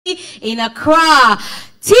in Accra.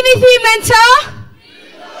 TV3 mentor?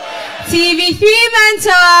 TV3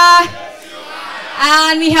 mentor?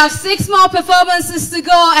 And we have 6 more performances to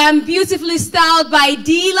go, and beautifully styled by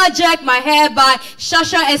Dealer Jack, my hair by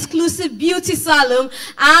Shasha Exclusive Beauty Salon.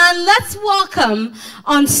 And let's welcome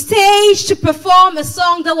on stage to perform a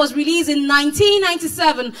song that was released in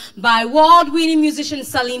 1997 by world-winning musician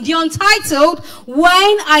Celine Dion, titled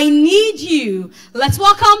When I Need You. Let's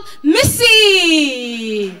welcome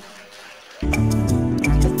Missy.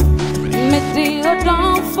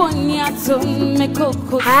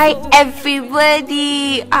 Hi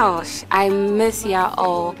everybody! Ouch, I miss ya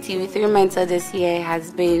all. TV3 Mentor this year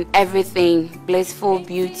has been everything, blissful,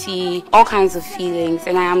 beauty, all kinds of feelings,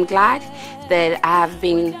 and I am glad that I have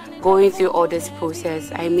been going through all this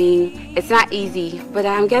process. I mean, it's not easy, but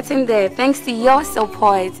I'm getting there thanks to your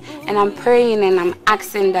support, and I'm praying and I'm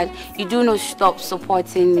asking that you do not stop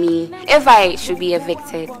supporting me. If I should be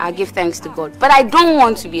evicted, I'll give thanks to God, but I don't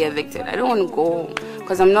want to be evicted. I don't want to go home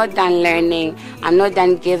because I'm not done learning. I'm not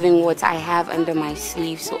done giving what I have under my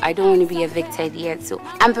sleeve, so I don't want to be evicted yet. So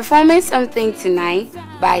I'm performing something tonight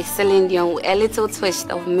by Celine Dion with a little twist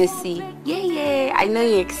of Missy. Yeah, I know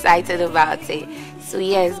you're excited about it. So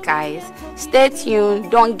yes, guys, stay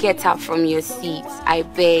tuned. Don't get up from your seats, I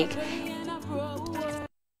beg.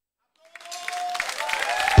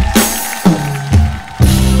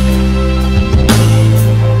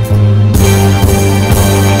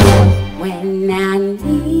 When I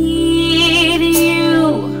need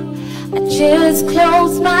you, I just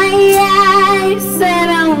close my eyes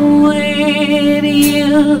and I'm with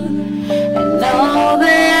you. And all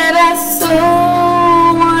that I so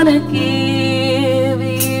wanna give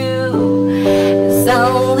you is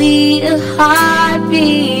only a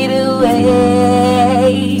heartbeat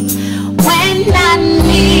away. When I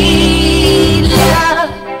need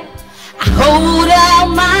love, I hold out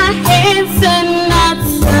my hands and I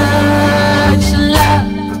touch love.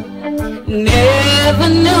 Never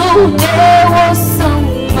knew there was so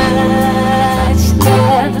much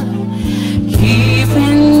love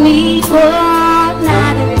keeping me all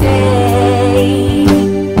night and day.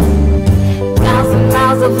 Thousand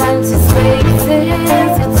miles of empty spaces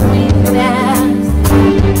between us.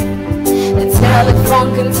 The telephone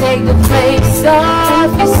can take the place of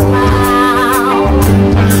your smile.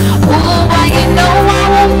 Oh, but you know I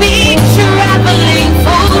won't be traveling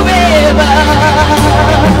forever.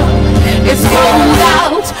 It's hold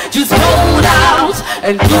out, just hold out,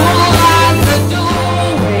 and do I could do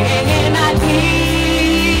when I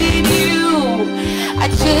need you. I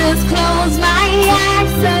just close my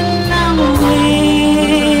eyes and I'm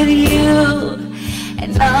with you,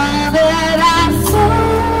 and all that I so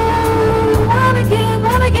wanna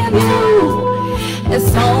give you is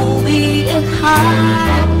only a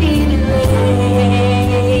heartbeat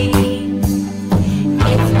away.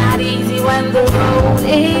 It's not easy when the road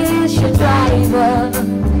is your driver,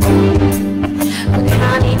 but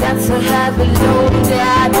honey, that's a heavy load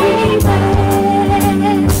that we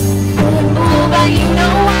bear. Oh, but you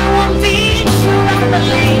know I won't be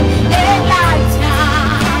traveling a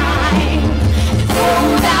lifetime.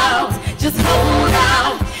 Hold out, just hold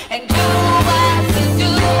out, and do what you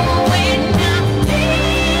do when I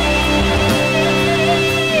need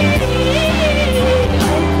you.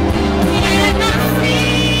 When I see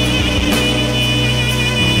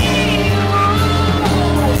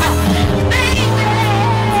you, baby, I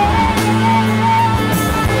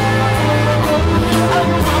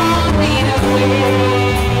won't be away.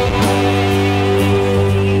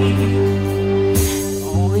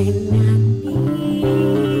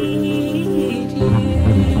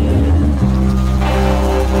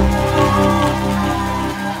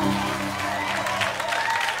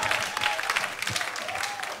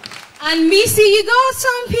 And Missy, you got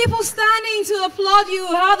some people standing to applaud you.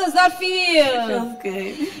 How does that feel? It feels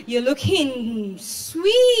good. You're looking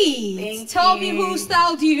sweet. Thank Tell you. me who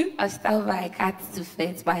styled you. I styled by Cat to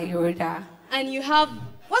Fit by Yoda. And you have,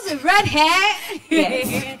 what's it, red hair?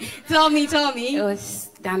 Yes. Tell me. It was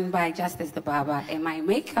done by Justice the Barber, and my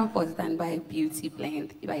makeup was done by Beauty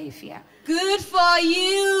Blend by Ifia. Good for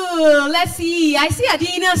you. Let's see. I see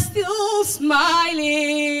Adina still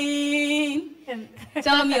smiling.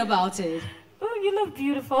 Tell me about it. Oh, you look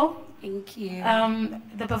beautiful. Thank you.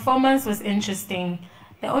 The performance was interesting.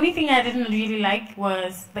 The only thing I didn't really like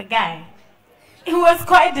was the guy. It was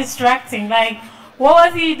quite distracting. Like, what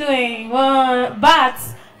was he doing? Well, but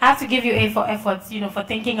I have to give you A for effort, you know, for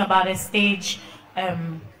thinking about a stage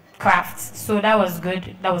craft. So that was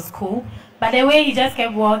good. That was cool. But the way he just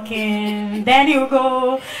kept walking, then you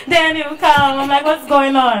go, then you come. I'm like, what's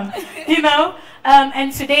going on? You know?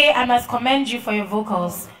 And today I must commend you for your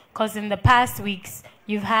vocals. because in the past weeks,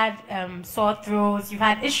 you've had sore throats, you've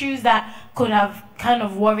had issues that could have kind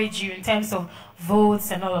of worried you in terms of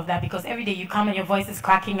votes and all of that, because every day you come and your voice is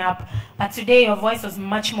cracking up. But today your voice was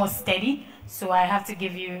much more steady, so I have to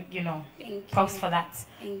give you, props for that.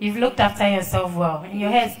 You've looked after yourself well, and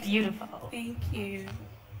your hair is beautiful. Thank you.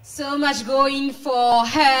 So much going for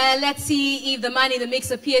her. Let's see if the man in the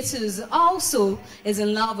mix of Pietus also is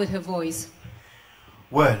in love with her voice.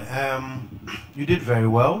 Well, you did very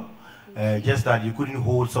well. Just that you couldn't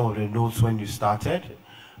hold some of the notes when you started,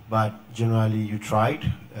 but generally you tried.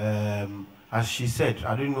 As she said,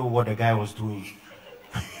 I didn't know what the guy was doing.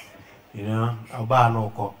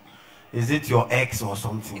 Is it your ex or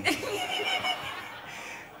something?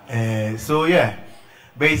 So yeah,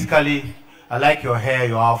 basically, I like your hair,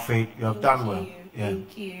 your outfit. You have done well. Yeah.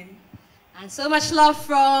 Thank you. And so much love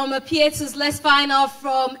from Pietus. Let's find out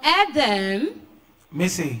from Adam.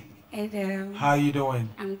 Missy. Adam. How are you doing?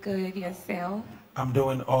 I'm good. Yourself? I'm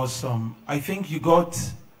doing awesome. I think you got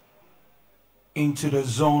into the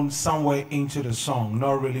zone somewhere into the song,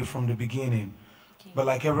 not really from the beginning. Okay. But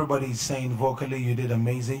like everybody's saying, vocally you did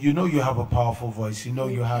amazing. You know you have a powerful voice. You know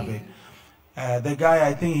you have it. The guy,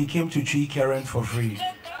 I think he came to Tree Karen for free.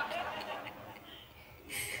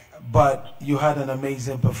 But you had an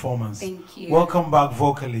amazing performance. Thank you. Welcome back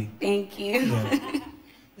vocally. Thank you. Yeah.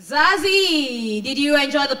 Zazie, did you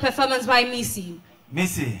enjoy the performance by Missy?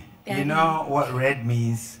 Missy, you know what red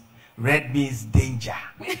means? Red means danger.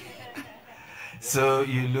 So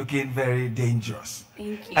you're looking very dangerous.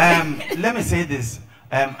 Thank you. Let me say this.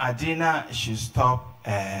 Adina should stop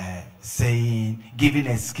giving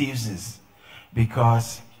excuses,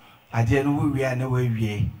 because I didn't know we are nowhere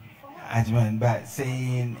we but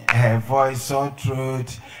saying her voice, sore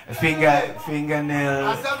throat,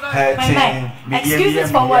 fingernail, hurting.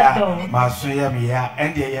 Excuses for what though?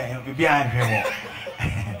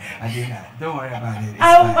 Adina, don't worry about it.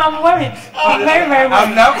 I'm worried. I'm very, very worried.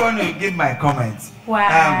 I'm now going to give my comments.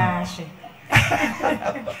 Wow.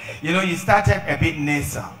 You started a bit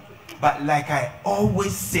nasal, but like I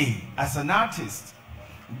always say, as an artist,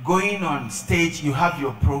 going on stage, you have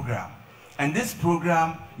your program. And this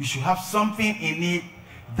program, you should have something in it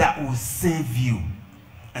that will save you.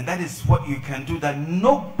 And that is what you can do that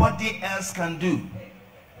nobody else can do.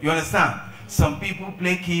 You understand? Some people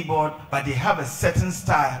play keyboard, but they have a certain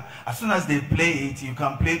style. As soon as they play it, you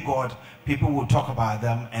can play God. People will talk about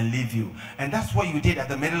them and leave you. And that's what you did at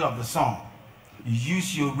the middle of the song. You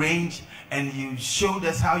used your range and you showed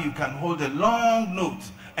us how you can hold a long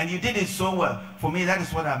note. And you did it so well. For me, that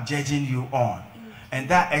is what I'm judging you on. And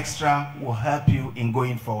that extra will help you in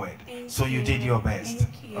going forward. So you did your best.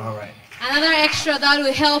 All right. Another extra that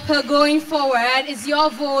will help her going forward is your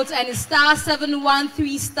vote, and it's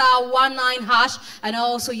 *713*19#. And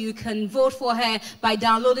also you can vote for her by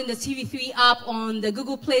downloading the TV3 app on the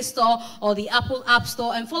Google Play Store or the Apple App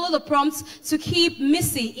Store, and follow the prompts to keep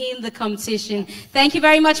Missy in the competition. Thank you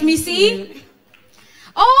very much, Missy.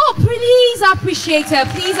 Oh, please appreciate her.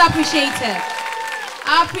 Please appreciate her.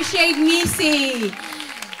 Appreciate Missy.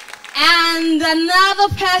 And another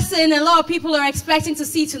person a lot of people are expecting to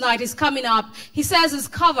see tonight is coming up. He says his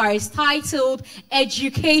cover is titled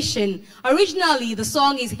Education. Originally, the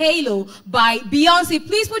song is Halo by Beyonce.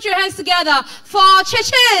 Please put your hands together for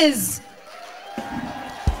Chiches.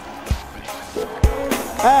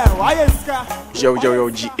 Yo,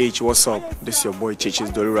 GH, what's up? This is your boy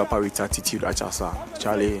Chiches, the rapper with attitude.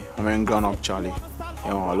 Charlie, I'm in ground up, Charlie.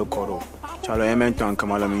 Look out. Charlie, I meant to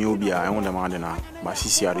come along in Ubia. I want the man but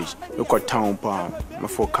CCRH. Look at town palm. My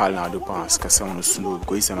four car now do pass, cause I want to slow,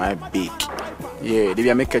 because I'm big. Yeah, they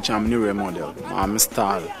be make a new remodel. I'm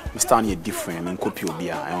style. My style is different. I'm copy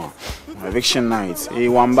Ubia. Eviction night. Hey,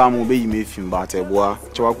 one bam will be me film, but a boy,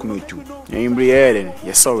 Chawakunutu. In Brienne,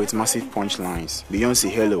 you saw it massive punchlines. Beyonce,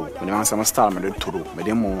 hello. When the answer my style, my toro, my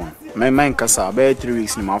demo. My man, Casa, about 3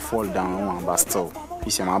 weeks in my fall down one, but still.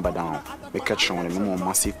 It's a map down. We catch on the more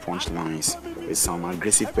massive punchlines with some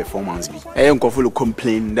aggressive performance. I am going to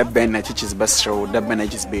complain that Ben teaches best show, that Ben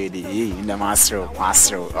teaches baby. In the master, I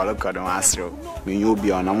look at the master. When you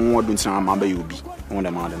be on, I'm more doing some mamma you be on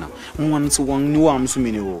the madonna. One to one new arms to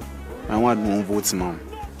me. I want no votes, mom.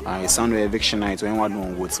 I sound the eviction night when I want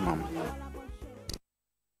no votes, mom.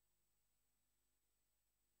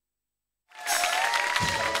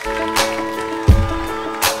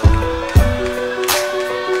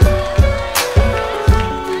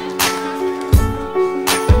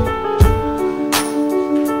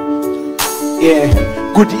 Yeah,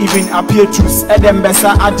 good evening, Pietus, Edem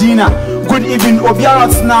Bessa Adina. Good evening, Obiara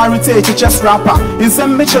now retake chess rapper. In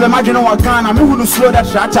some Mitchell, imagine what Ghana, me who slow that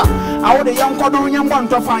shatter. I would a young Codorian want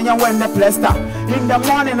to find you when the plaster. In the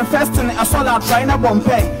morning, the first thing I saw that trying to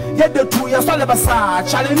Bombay. Yet the 2 years all of a side,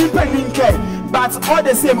 challenging penning care. But all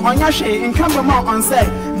the same, on your shade, in Campbell on say,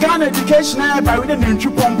 Ghana education, by reading in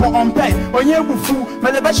Chupompo on pay. On your bufu,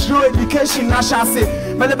 but the bachelor education, Nasha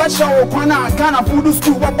say, but the bachelor Ghana food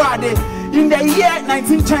school, what body. In the year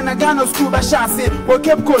 1910, Ghana school Bashasi, or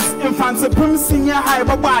Cape Coast, Infants, Prim Senior High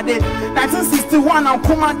Babade, 1961, and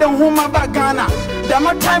Command Homa Ghana. The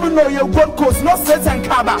more time you know your Gold Coast, no set and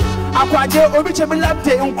Kaba. Aquaje,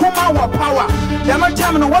 Obichabilate, and Kuma wa power. The more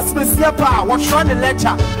time you know what's the power, what's wrong the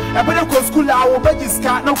letter. A better school, I will bet this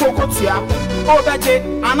car, no cocotia. Oh, Baje,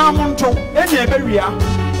 Anamonto, any area.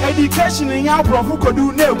 Education in your prof could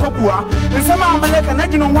do no Papua. And some American, I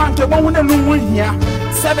don't want to go with a new one here.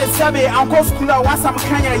 Sabe, Uncle Schooler was some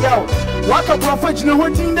Kenya yell. What a prophet, no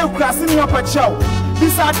one thing they're crossing up a show.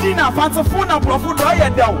 This are dinner, fancy phone and prophet, or a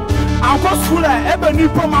dough. Uncle Schooler, Ebony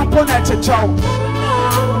Poman Pona Chow.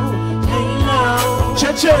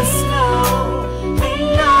 Churches.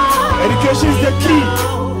 Education is the key.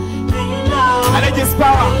 And it is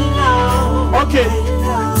power. Okay.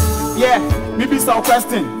 Yeah. Maybe some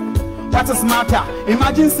question. What is matter?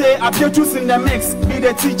 Imagine say Abietus in the mix, be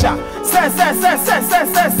the teacher. Say.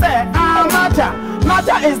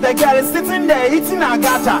 Matter is the girl sitting there eating a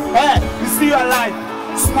gata. Hey, you see your life.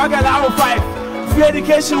 Smuggle out 5. Free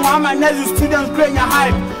education, one my next students create your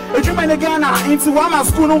hype. If you in Ghana into one my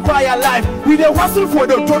school don't cry your life. We the hustle for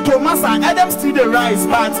the total massa. Adam still the rise,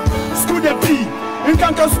 but school the P. You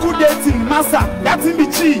can't go school dating massa. That's in the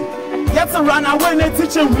G. Get to run away and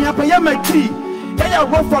teaching me up a my key. Yeah,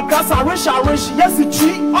 go for class, I wish, yes, it's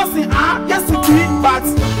tree, yes, it's tree, but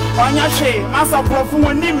on your shade, Master Prof,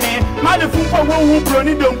 one name, Mother Fumpa won't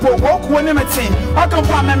prony don't walk one name. I come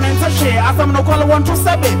from my mental share, as I'm no call 1 to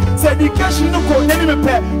 7. Say education, no call, name a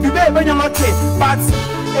pair, you better when you're lucky, but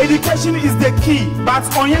education is the key, but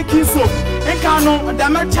on your key so, in Kano, the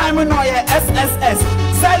more time in your SSS.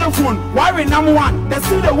 Xylophone, worry number 1, the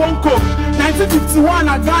still the one coke. 1951,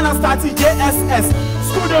 Ghana started JSS.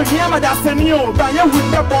 School don't hear my that's a new, but you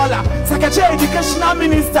with the baller. Secretary Educational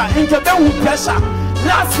Minister, into the with pressure.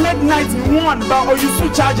 Last midnight, one, but or you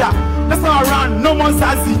switch charger. That's not around, no more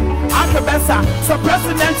sassy. Uncle Bessa, so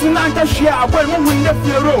President Nanta share, when we win the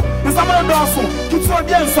Fiero. And some of the Dawson, keep so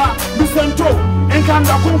densa, Vicento, and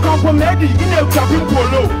Kanda Kumkampo Medi, in a cabin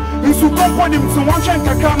polo. You should comport him to one chank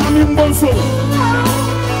a camera in Bonso.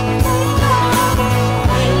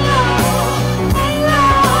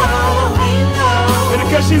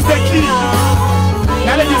 Education is the key.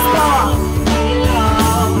 Knowledge is power.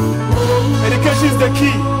 Education is the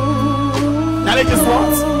key. Knowledge is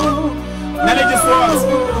what? Knowledge is what?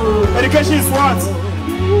 Education is what?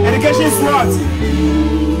 Education is what?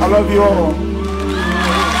 I love you all.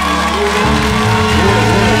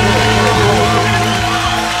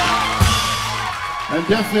 And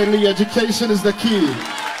definitely education is the key.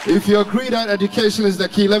 If you agree that education is the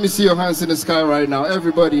key, let me see your hands in the sky right now.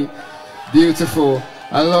 Everybody. Beautiful.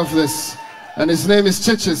 I love this. And his name is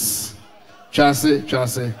Chiches. Chassis.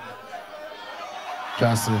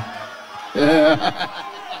 Yeah.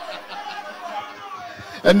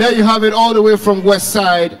 And there you have it, all the way from West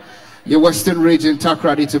Side, your Western region,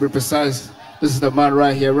 Takrady to be precise. This is the man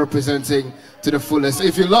right here representing to the fullest.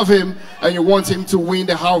 If you love him and you want him to win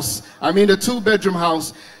the house, I mean the 2-bedroom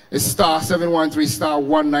house, it's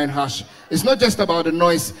 *713*19#. It's not just about the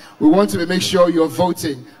noise. We want to make sure you're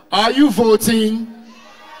voting. Are you voting?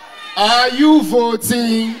 Are you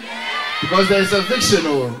voting? Because there's eviction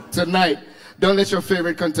tonight. Don't let your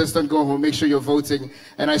favorite contestant go home. Make sure you're voting.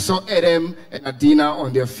 And I saw Edem and Adina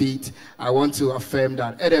on their feet. I want to affirm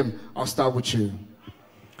that. Edem, I'll start with you.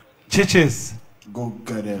 Chiches. Go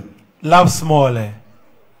get him. Love Small.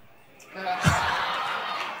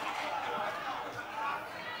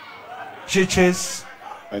 Chiches.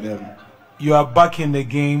 Edem. You are back in the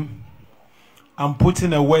game. I'm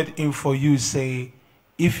putting a word in for you. Say,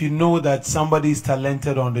 if you know that somebody is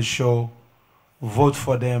talented on the show, vote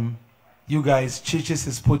for them. You guys, Chiches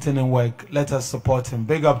is putting in work. Let us support him.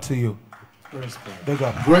 Big up to you. Big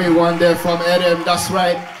up. Great one there from Edem. That's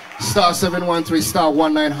right.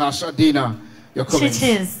 *713*19# Adina. Your comments.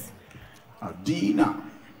 Chiches. Adina.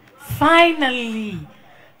 Finally,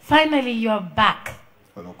 you're back.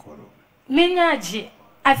 Minyaji,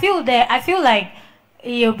 I feel like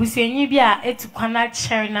you're busenibia et kwana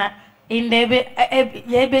cherna in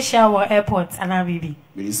the shower airport and Abibi.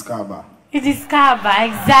 It is Kaba. It is Kaba,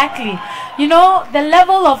 exactly. You know, the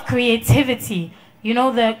level of creativity, you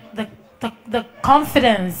know, the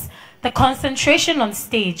confidence the concentration on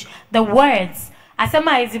stage, the words.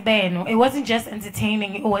 It wasn't just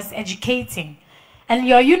entertaining, it was educating. And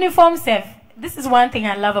your uniform, Seth, this is one thing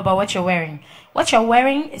I love about what you're wearing. What you're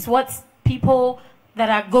wearing is what people that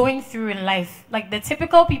are going through in life, like the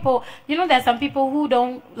typical people, you know, there's some people who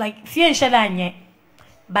don't, like,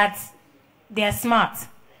 but they are smart.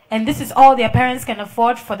 And this is all their parents can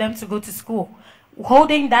afford for them to go to school.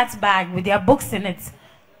 Holding that bag with their books in it.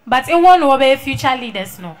 But in one way, future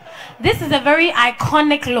leaders know. This is a very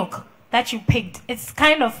iconic look that you picked. It's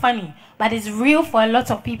kind of funny, but it's real for a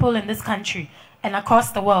lot of people in this country and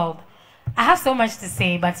across the world. I have so much to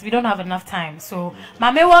say, but we don't have enough time. So,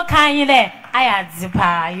 Mame, what can you there?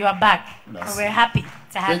 You are back. And we're happy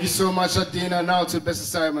to have you. Thank you so much, Adina. Now to Bessie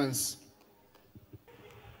Simons.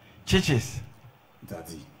 Chichis.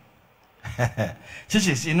 Daddy.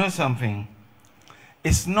 Chichis, you know something?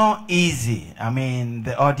 It's not easy. I mean,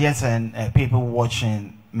 the audience and people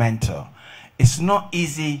watching Mentor, it's not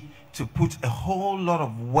easy to put a whole lot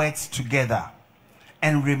of words together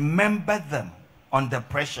and remember them under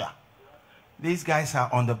pressure. These guys are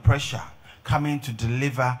under pressure, coming to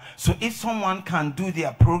deliver. So if someone can do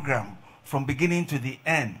their program from beginning to the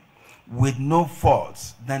end with no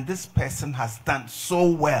faults, then this person has done so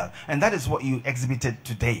well. And that is what you exhibited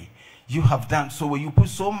today. You have done so well. You put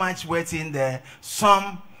so much words in there.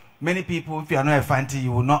 Many people, if you are not a fancy,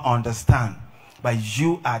 you will not understand. But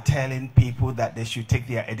you are telling people that they should take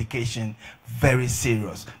their education very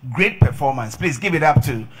serious. Great performance. Please give it up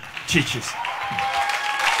to Chichis.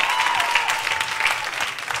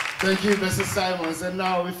 Thank you, Mrs. Simons. And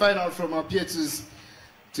now we find out from our Pietus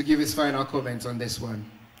to give his final comment on this one.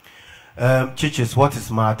 Chichis, what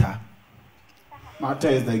is Martha? Martha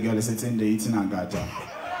is the girl sitting there eating agaja.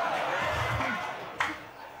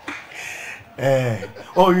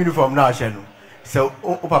 Oh, uniform now, Shenu. So,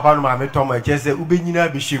 Papa no mama told me just say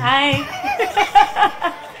ubenyina bishim. Hi.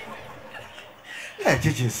 Hey,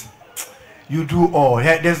 Chichis, you do all.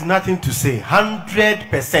 There's nothing to say.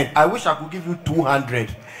 100%. I wish I could give you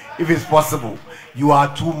 200, if it's possible. You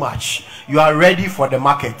are too much. You are ready for the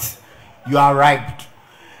market. You are ripe.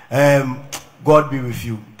 God be with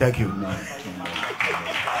you. Thank you. Mango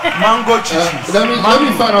Chichis. Let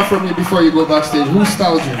me find out from you before you go backstage. Who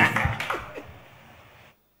styled you?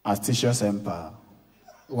 Astitious Empire.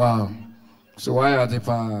 Wow. So why are they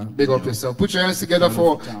big up yourself? Put your hands together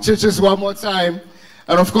for Chichis one more time.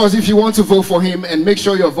 And of course, if you want to vote for him, and make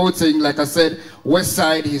sure you're voting, like I said, West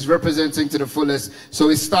Side, he's representing to the fullest. So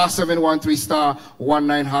it's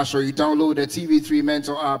 *713*19#, or you download the TV3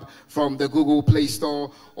 Mentor app from the Google Play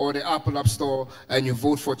Store or the Apple App Store, and you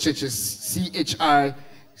vote for Chichis,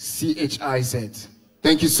 CHIZ.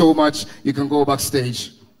 Thank you so much. You can go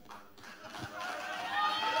backstage.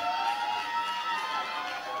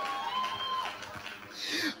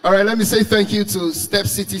 All right, let me say thank you to Step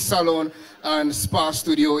City Salon and Spa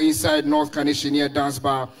Studio inside North Carnation near Dance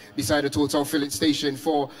Bar beside the Total Filling Station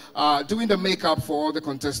for doing the makeup for all the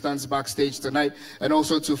contestants backstage tonight, and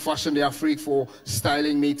also to Fashion the Afrique for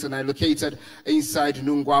styling me tonight, located inside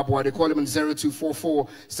Nungwabwa. They call them on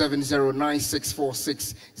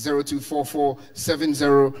 0244-709646,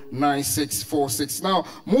 0244-709646. Now,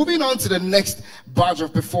 moving on to the next batch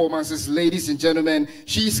of performances, ladies and gentlemen,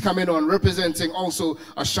 she's coming on representing also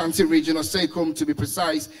Ashanti region, or Sekum to be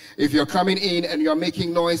precise. If you're coming in and you're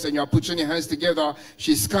making noise and you're putting your hands together,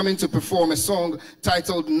 she's coming to perform a song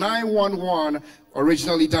titled 911,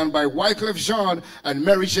 originally done by Wyclef Jean and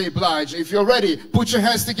Mary J. Blige. If you're ready, put your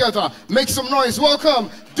hands together, make some noise. Welcome,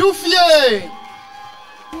 Dufie!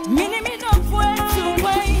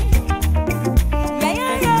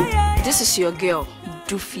 This is your girl,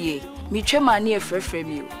 Dufie. Me money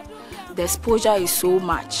from you. The exposure is so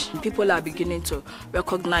much. People are beginning to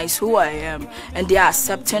recognize who I am, and they are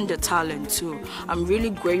accepting the talent too. I'm really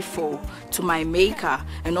grateful to my maker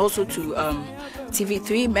and also to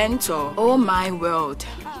TV3 Mentor. Oh my world.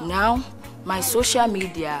 Now, my social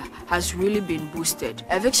media has really been boosted.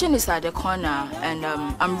 Eviction is at the corner, and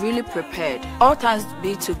I'm really prepared. All thanks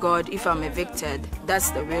be to God. If I'm evicted, that's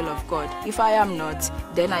the will of God. If I am not,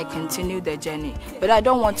 then I continue the journey. But I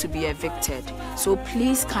don't want to be evicted. So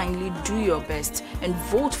please kindly do your best and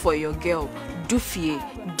vote for your girl, Dufie,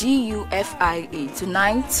 D-U-F-I-A.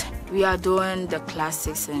 Tonight, we are doing the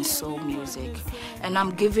classics and soul music. And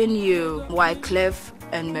I'm giving you Wyclef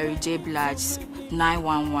and Mary J. Blige's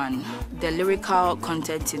 911. The lyrical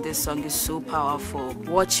content in this song is so powerful.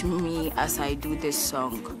 Watch me as I do this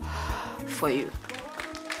song for you.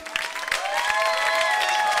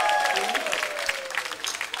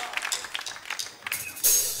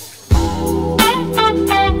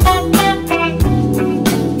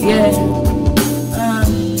 Yeah.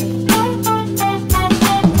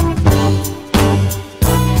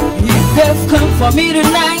 for me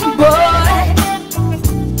tonight, boy.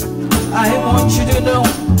 I want you to know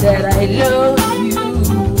that I love you.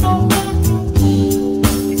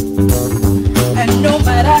 And no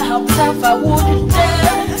matter how tough I would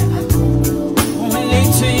dare, only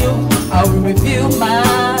to you I will reveal my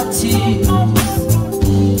tears.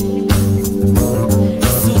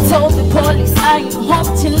 So tell the police I am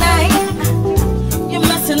home tonight. You're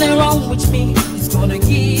messing around with me, it's gonna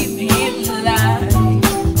give him life.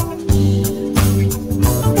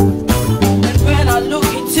 And when I look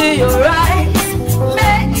into your eyes,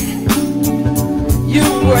 man, you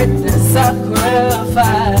worth the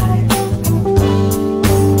sacrifice.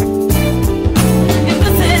 If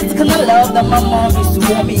this is the kind of love that my mom used to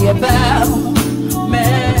warn me about,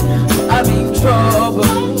 man, I'm in trouble.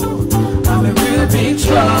 I'm in real big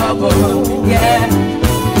trouble, yeah.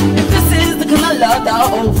 If this is the kind of love that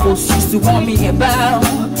old folks used to warn me about,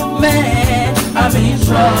 man, I'm in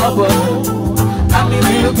trouble. I'm in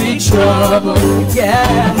real big trouble,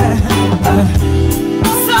 yeah.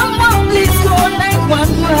 Someone please call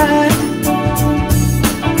 911.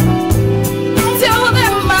 Tell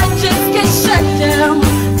them I just get shut down,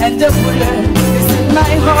 and the bullet is in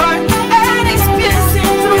my heart and it's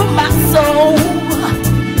piercing through my soul.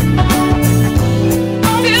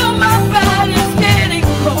 Feel my body's getting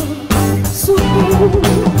cold, so cold,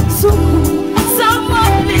 so cold.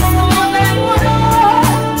 Someone please call 911.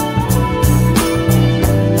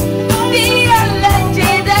 The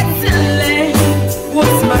alleged excellent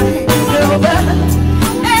was my lover,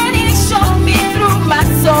 and he shot me through my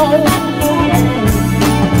soul.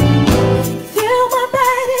 Feel my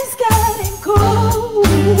body's getting cold.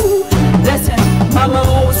 Listen, mama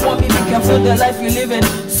always want me to feel the life you live in.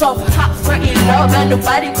 Soft, hot, free love, and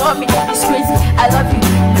nobody got me. It's crazy, I love you,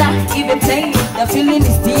 not even playing. The feeling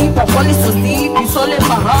is deep, I fall so deep. You soul in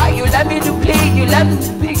my heart, you let me to play, you let me to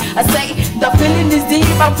speak. I say, the feeling is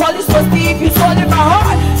deep, I'm falling so deep. You soul in my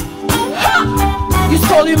heart, ha! You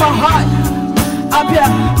soul in my heart. Up here,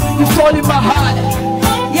 you soul in my heart,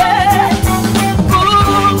 yeah.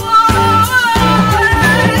 Ooh,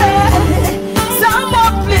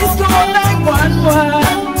 someone please call 911.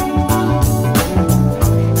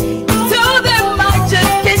 Tell them I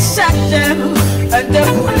just get shot down, and the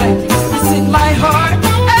bullet is in my heart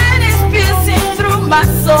and it's piercing through my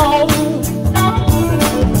soul.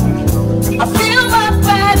 I feel my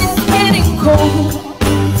body's getting cold.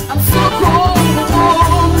 I'm so cold.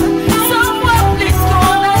 Someone please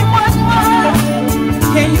call 911.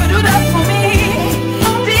 Can you do that for me?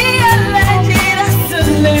 The alleged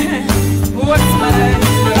excellent was my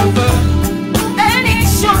lover, and he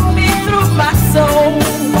shot me through my soul.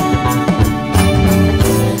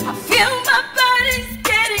 I feel my body's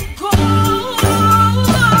getting cold.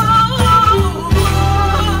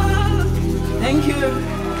 Thank you.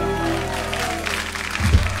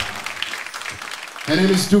 Her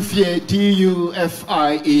name is Dufie,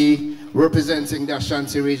 D-U-F-I-E, representing the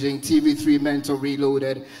Ashanti region, TV3 Mental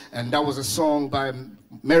Reloaded, and that was a song by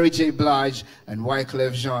Mary J. Blige and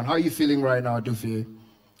Wyclef Jean. How are you feeling right now, Dufie?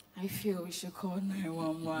 I feel we should call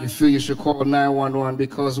 911. You feel you should call 911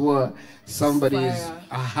 because what? Somebody is...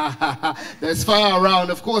 There's fire around.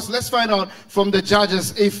 Of course, let's find out from the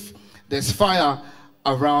judges if there's fire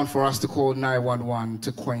around for us to call 911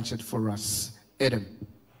 to quench it for us. Adam.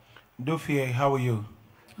 Dufie, how are you?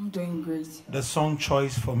 I'm doing great. The song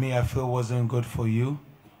choice for me, I feel, wasn't good for you.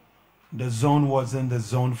 The zone wasn't the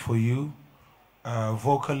zone for you.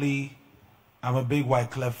 Vocally, I'm a big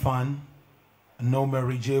Wyclef fan. I know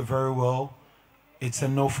Mary J very well. It's a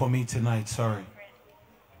no for me tonight, sorry.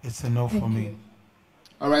 It's a no for me.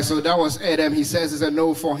 All right, so that was Adam. He says it's a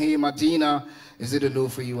no for him. Adina, is it a no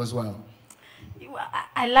for you as well?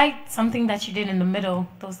 I liked something that you did in the middle.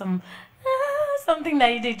 There was something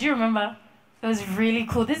that you did. Do you remember? It was really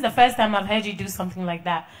cool. This is the first time I've heard you do something like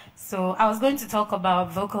that. So I was going to talk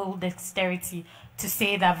about vocal dexterity to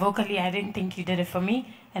say that vocally I didn't think you did it for me.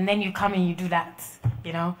 And then you come and you do that,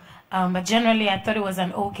 you know. But generally, I thought it was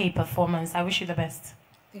an okay performance. I wish you the best.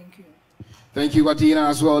 Thank you. Thank you, Adina,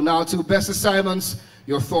 as well. Now to Bessie Simons,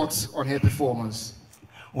 your thoughts on her performance.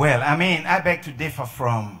 Well, I mean, I beg to differ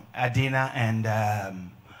from Adina and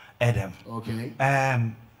Adam. Okay.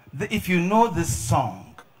 If you know this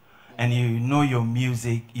song and you know your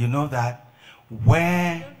music, you know that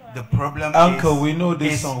where the problem Uncle, is... we know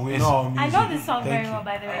this song. We know our music. I know this song very well,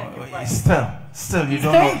 by the way. Still, you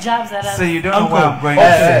don't know. Jobs at us. So you don't know where I'm going.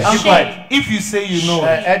 If you say you know,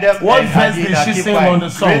 Adam, what verse did she sing on the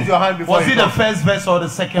song? Raise your hand before Was it the first verse or the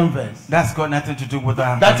second verse? That's got nothing to do with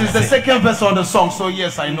that. That is the second verse on the song, so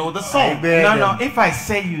yes, I know the song. No, if I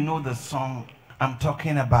say you know the song, I'm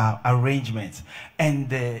talking about arrangements and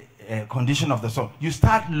the the condition of the song. You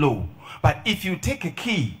start low, but if you take a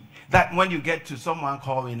key, that when you get to someone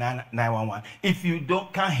calling 911, if you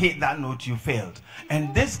can't hit that note, you failed.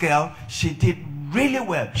 And this girl, she did really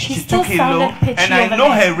well. She took it low, and I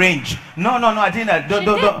know her range. No, I didn't.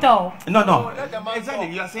 No.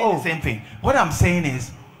 Exactly, you are saying the same thing. What I'm saying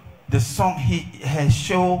is, the song, her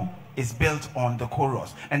show is built on the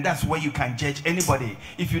chorus, and that's where you can judge anybody.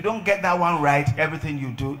 If you don't get that one right, everything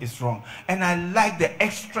you do is wrong. And I like the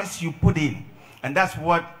extras you put in. And that's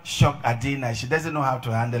what shocked Adina. She doesn't know how to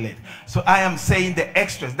handle it. So I am saying the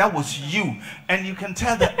extras, that was you. And you can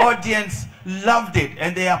tell the audience loved it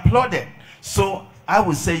and they applauded. So I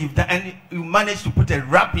would say you've done, and you managed to put a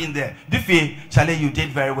rap in there. Duffy, Charlie, you did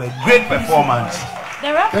very well. Great performance.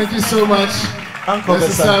 Thank you so much, Uncle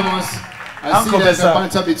Bessa. I see there's a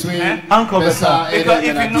banter between Uncle Bessa. If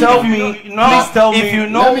you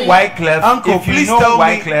know Wyclef, Uncle, please tell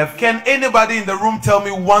me, can anybody in the room tell me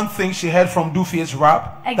one thing she heard from Duffy's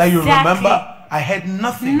rap that you remember? I heard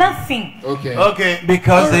nothing. Nothing. Okay.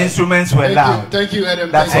 Because the instruments were loud. Thank you, Adam.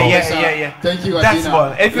 That's all. Yeah. Thank you, Adina. That's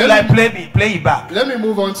all. If you like, play it back. Let me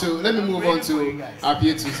move on to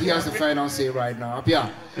Apia. He has the final say right now. Apia,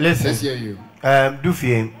 listen. Let's hear you.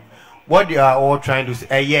 Duffy, what they are all trying to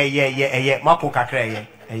say,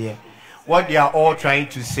 what they are all trying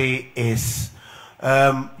to say is,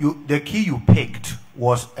 the key you picked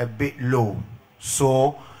was a bit low,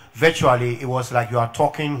 so virtually it was like you are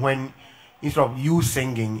talking when, instead of you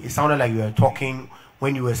singing, it sounded like you were talking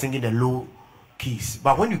when you were singing the low keys.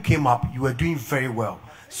 But when you came up, you were doing very well.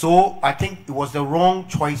 So I think it was the wrong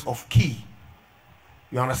choice of key.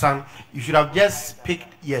 You understand? You should have just picked,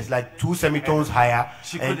 like 2 semitones higher.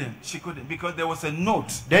 She couldn't because there was a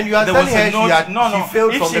note. Then you are telling her she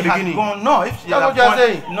failed from the beginning. If she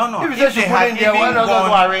had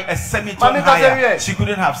gone a semitone higher, she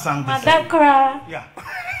couldn't have sung this. Yeah.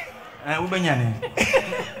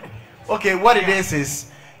 Okay, what it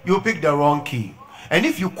is you picked the wrong key. And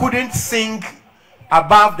if you couldn't sing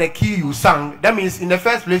above the key you sang, that means in the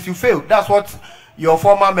first place you failed. That's what your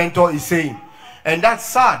former mentor is saying. And that's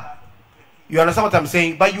sad. You understand what I'm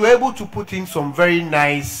saying? But you were able to put in some very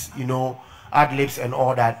nice, ad-libs and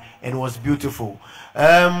all that, and it was beautiful.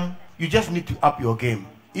 You just need to up your game.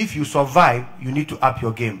 If you survive, you need to up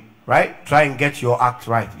your game, right? Try and get your act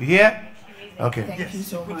right. You hear? Okay. Thank you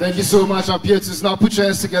so much. Thank you so much, Apietus. Now put your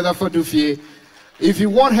hands together for Duffy. If you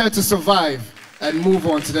want her to survive and move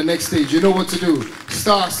on to the next stage, you know what to do.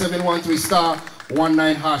 *713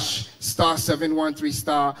 *19 hash.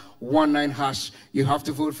 *713 *19 hash. You have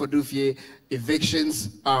to vote for Duffy. Evictions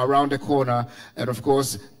are around the corner. And of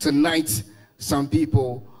course, tonight, some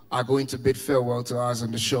people are going to bid farewell to us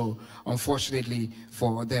on the show, unfortunately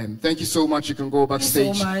for them. Thank you so much. You can go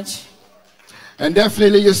backstage. Thank you so much. And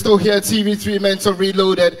definitely, you're still here, TV3 Mentor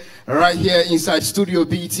Reloaded, right here inside Studio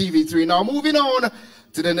B, TV3. Now, moving on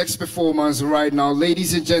to the next performance right now.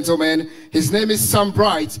 Ladies and gentlemen, his name is Sam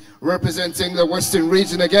Bright, representing the Western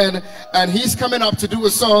region again, and he's coming up to do a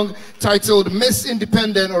song titled Miss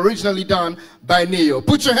Independent, originally done by Neo.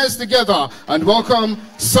 Put your hands together and welcome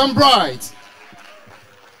Sam Bright.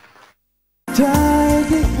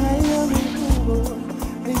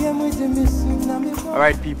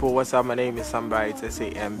 Alright people, what's up? My name is Sam Bright,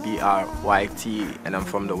 S-A-M-B-R-Y-T, and I'm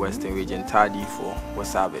from the Western region, Tardifo.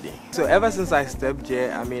 What's up, buddy? So ever since I stepped here,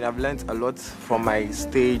 I've learned a lot from my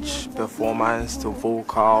stage performance to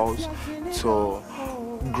vocals to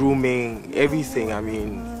grooming, everything.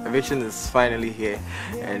 Eviction is finally here,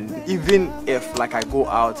 and even if I go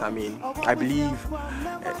out, I believe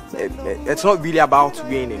it's not really about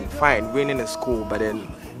winning. Fine, winning is cool, but then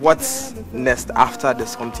what's next after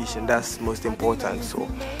this competition, that's most important. So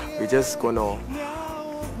we're just gonna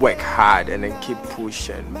work hard and then keep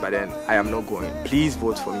pushing, but then I am not going. Please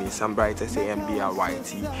vote for me, Sam Bright,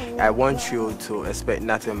 S-A-M-B-R-Y-T. I want you to expect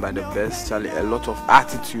nothing but the best, Charlie. A lot of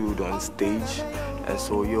attitude on stage, and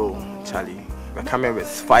so Charlie, we're coming with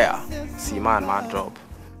fire. See man, my drop.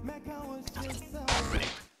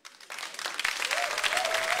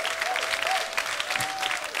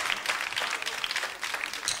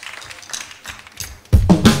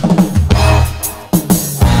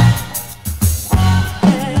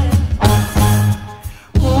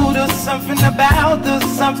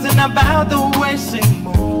 There's something about the way she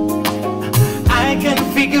moves. I can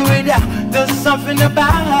figure it out. There's something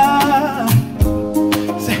about her.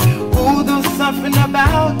 Say, ooh, there's something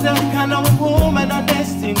about the kind of woman on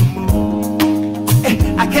destiny move.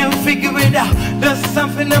 I can't figure it out. There's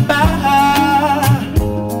something about her.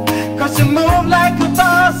 Cause she move like a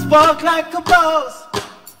boss, walk like a boss.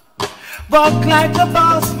 Walk like a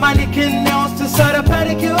boss, manicure nails to sort of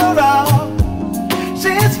pedicure off.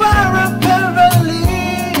 She's paraparally,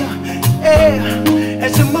 yeah. And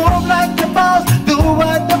she move like the boss, do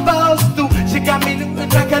what the boss do. She got me looking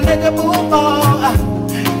like a nigga move on.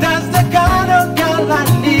 That's the kind of girl I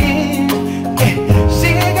need.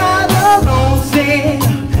 She got her own thing.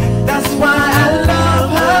 That's why I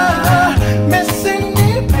love her. Miss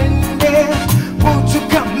Independent, won't you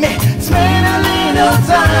come in? Spend a little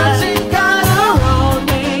time. She got her own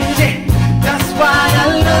thing. That's why I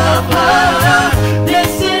love her.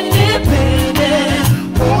 Miss Independent,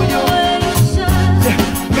 won't you?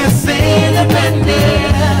 Miss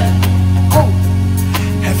Independent. Oh,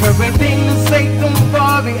 have everything to say, don't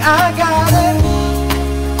worry, I got it.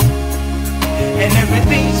 And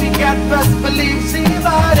everything she got, best believe she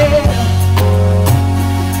got it.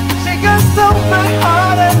 She got so much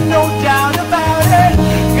heart and no doubt about it.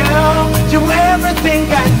 Girl, you everything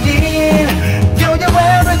I need. Girl, you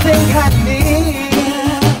everything I need.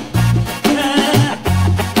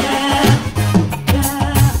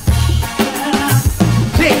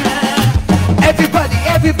 Yeah. Everybody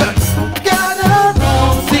got her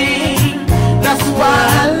own thing. That's why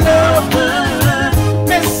I love her.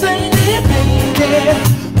 Miss Independent,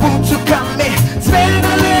 won't you come in? Spend a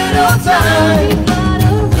little time.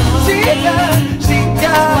 She got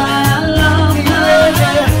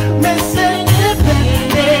Miss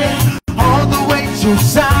Independent, all the way to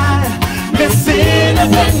side. Miss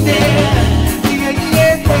Independent, yeah.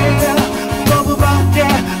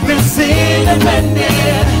 Miss Independent,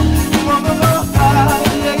 yeah.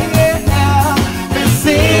 Miss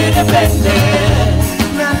Independent,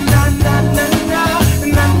 na na na na na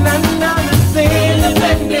na na na. Miss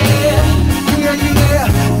Independent, yeah.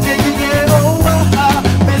 Oh,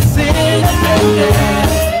 Miss Independent.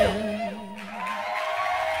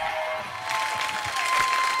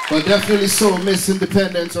 Well, definitely so. Miss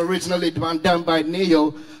Independent, originally done by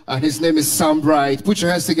Neo, and his name is Sam Bright. Put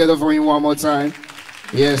your hands together for him one more time.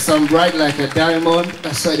 Yeah, Sam Bright like a diamond.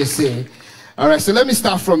 That's what they say. All right, so let me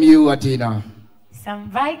start from you, Adina. Some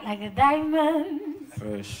bright like a diamond.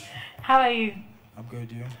 Fresh. How are you? I'm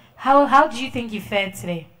good, you? How do you think you fared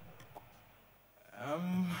today?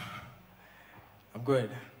 I'm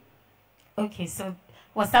good. Okay, so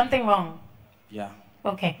was something wrong? Yeah.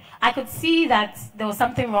 Okay, I could see that there was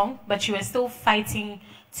something wrong, but you were still fighting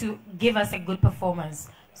to give us a good performance.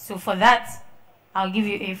 So for that, I'll give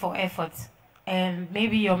you A for effort. And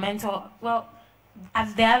maybe your mentor, well,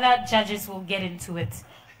 as the other judges will get into it.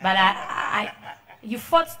 But you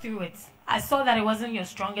fought through it. I saw that it wasn't your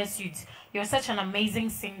strongest suit. You're such an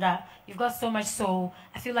amazing singer. You've got so much soul.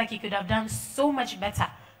 I feel like you could have done so much better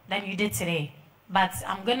than you did today. But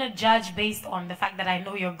I'm going to judge based on the fact that I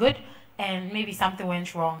know you're good and maybe something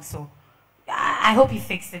went wrong. So I hope you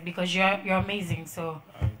fixed it because you're amazing. So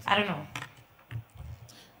I don't know.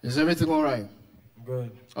 Is everything all right?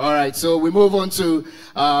 Good. All right, so we move on to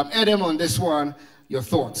Adam on this one. Your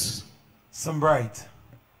thoughts? Some Bright.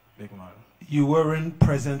 Big man. You weren't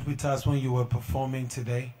present with us when you were performing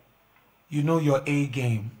today. You know your A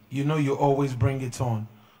game. You know you always bring it on.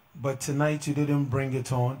 But tonight you didn't bring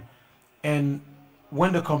it on. And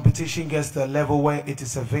when the competition gets to a level where it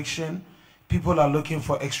is eviction, people are looking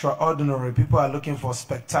for extraordinary. People are looking for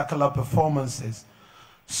spectacular performances.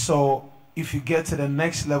 So if you get to the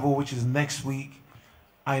next level, which is next week,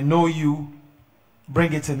 I know you,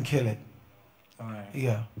 bring it and kill it. All right.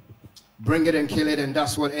 Yeah. Bring it and kill it, and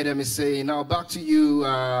that's what Adam is saying. Now back to you,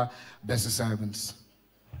 Bessie Simons.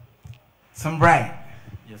 Some Bright.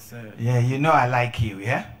 Yes, sir. Yeah, you know I like you,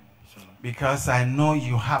 yeah? Sure. Because I know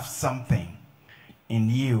you have something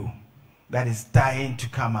in you that is dying to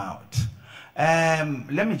come out.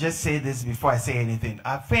 Let me just say this before I say anything.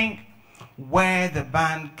 I think where the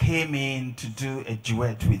band came in to do a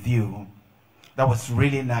duet with you, that was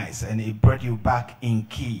really nice, and it brought you back in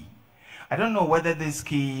key. I don't know whether this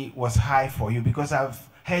key was high for you, because I've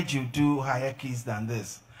heard you do higher keys than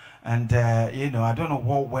this. And, you know, I don't know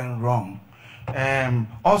what went wrong.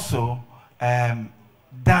 Also,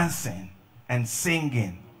 dancing and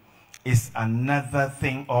singing is another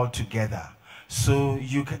thing altogether. So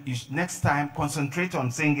you next time concentrate on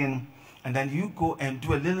singing, and then you go and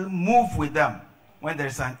do a little move with them when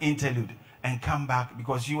there's an interlude, and come back,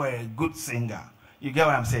 because you are a good singer. You get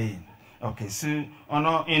what I'm saying? Okay, so you know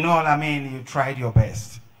what I mean? You tried your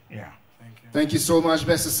best. Yeah. Thank you. Thank you so much,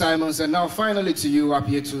 Bessie Simons. And now finally to you,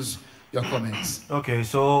 Apietus, your comments. Okay,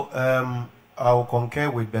 so I will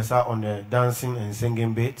concur with Bessa on the dancing and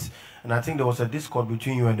singing bit. And I think there was a discord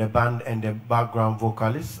between you and the band and the background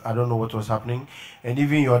vocalists. I don't know what was happening. And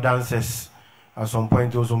even your dancers, at some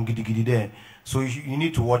point, there was some giddy there. So you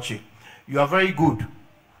need to watch it. You are very good.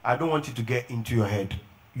 I don't want it to get into your head.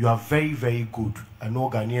 you are very, very good. I know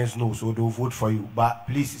Ghanaians know, so they'll vote for you. But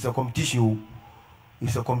please, it's a competition.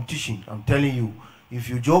 It's a competition. I'm telling you, if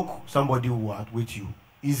you joke, somebody will outwit you.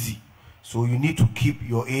 Easy. So you need to keep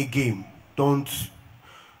your A game. Don't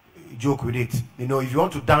joke with it. You know, if you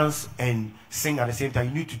want to dance and sing at the same time,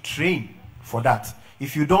 you need to train for that.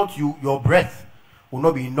 If you don't, your breath will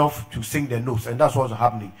not be enough to sing the notes, and that's what's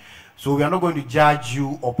happening. So we are not going to judge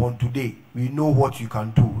you upon today. We know what you can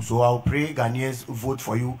do. So I'll pray Ghanaians vote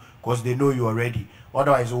for you because they know you are ready.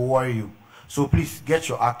 Otherwise, it will worry you. So please get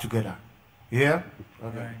your act together. Yeah?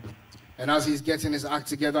 Okay. And as he's getting his act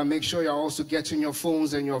together, make sure you're also getting your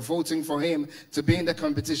phones and you're voting for him to be in the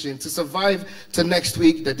competition. To survive to next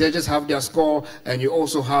week, the judges have their score, and you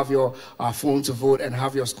also have your phone to vote and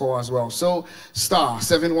have your score as well. So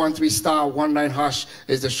 *713*19#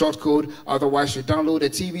 is the short code. Otherwise, you download the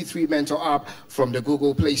TV3 Mentor app from the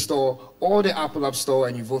Google Play Store or the Apple App Store,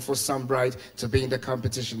 and you vote for Sam Bright to be in the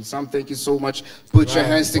competition. Sam, thank you so much. Put your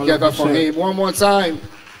hands together for him one more time.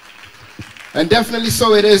 And definitely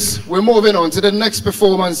so it is. We're moving on to the next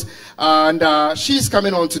performance. And she's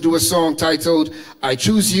coming on to do a song titled I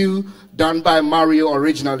Choose You, done by Mario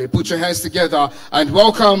originally. Put your hands together and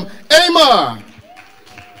welcome Emma.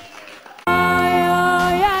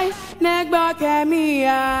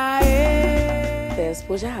 The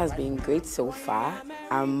exposure has been great so far.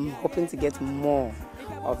 I'm hoping to get more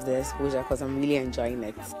of the exposure because I'm really enjoying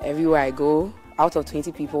it. Everywhere I go, out of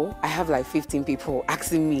 20 people, I have like 15 people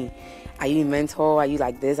asking me, are you a mentor? Are you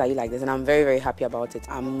like this? Are you like this? And I'm very, very happy about it.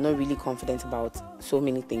 I'm not really confident about so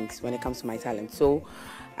many things when it comes to my talent. So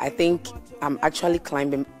I think I'm actually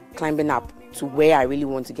climbing up to where I really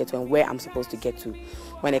want to get to and where I'm supposed to get to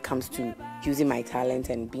when it comes to using my talent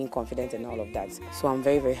and being confident and all of that. So I'm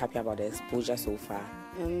very, very happy about the exposure so far.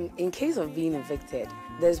 In case of being evicted,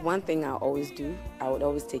 there's one thing I always do. I would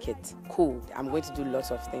always take it cool. I'm going to do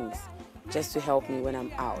lots of things just to help me when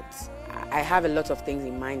I'm out. I have a lot of things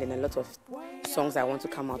in mind and a lot of songs I want to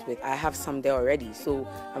come out with. I have some there already, so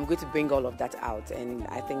I'm going to bring all of that out. And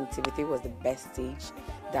I think TV3 was the best stage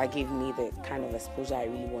that gave me the kind of exposure I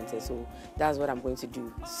really wanted. So that's what I'm going to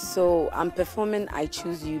do. So I'm performing I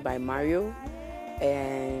Choose You by Mario,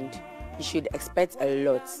 and you should expect a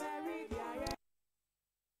lot.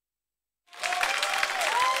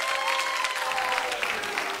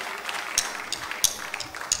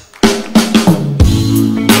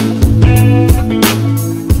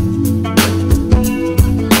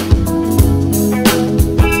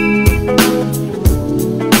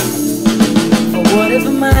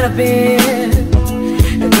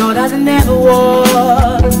 And know that it never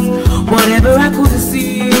was whatever I couldn't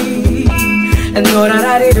see, and know that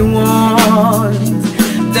I didn't want.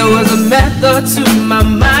 There was a method to my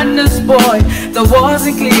madness, boy, that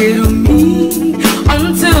wasn't clear to me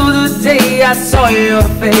until the day I saw your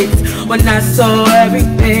face. When I saw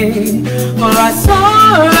everything, for I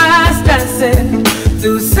saw us dancing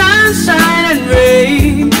through sunshine and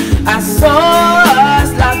rain. I saw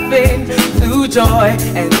us laughing through joy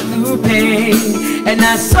and through pain, and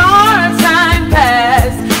I saw time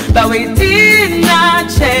pass, but we did not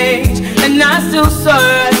change, and I still saw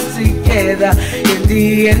us together in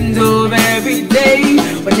the end of every day.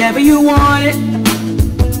 Whenever you want it,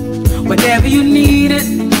 whenever you need it,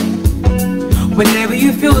 whenever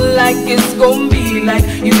you feel like it's gonna be like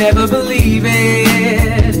you never believe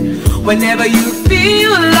it, whenever you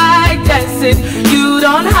feel like dancing, you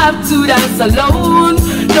don't have to dance alone.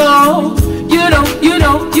 No,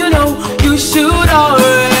 you should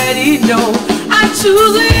already know. I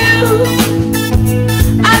choose you,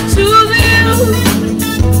 I choose you,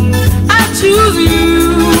 I choose you,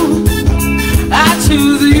 I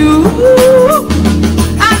choose you,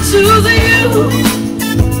 I choose you,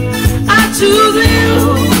 I choose you,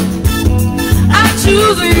 I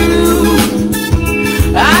choose you,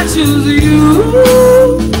 I choose you.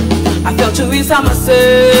 I felt you inside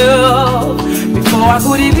myself before I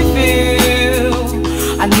could even feel.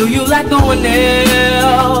 I knew you like no one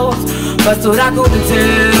else, but thought I couldn't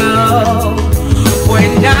tell.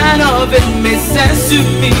 When none of it made sense to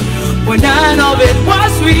me, when none of it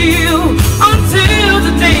was real, until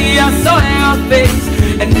the day I saw your face,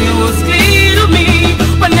 and it was clear to me.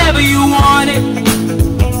 Whenever you want it,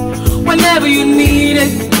 whenever you need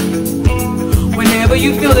it, whenever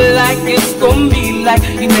you feel like it's gonna be like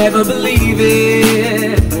you never believe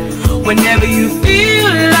it, whenever you feel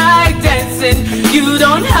like dancing, you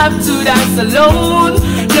don't have to dance alone.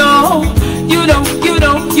 No, you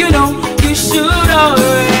should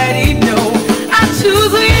already know. I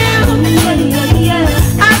choose you,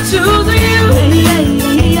 I choose you,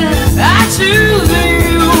 I choose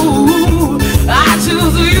you, I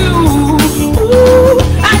choose you, ooh,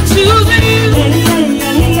 I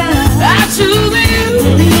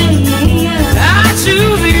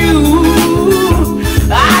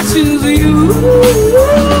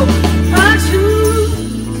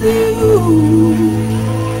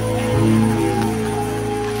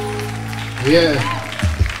Yeah,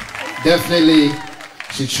 definitely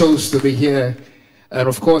she chose to be here. And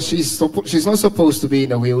of course, she's not supposed to be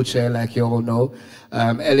in a wheelchair, like you all know.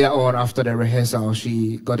 Earlier on, after the rehearsal,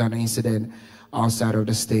 she got an incident outside of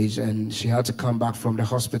the stage, and she had to come back from the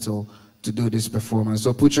hospital to do this performance.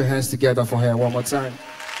 So put your hands together for her one more time.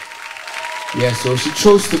 Yeah, so she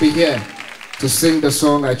chose to be here to sing the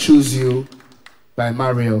song I Choose You by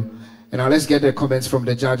Mario. And now let's get the comments from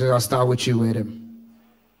the judges. I'll start with you, Adam.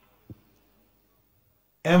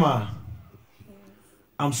 Emma,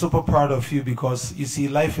 I'm super proud of you because, you see,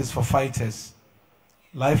 life is for fighters.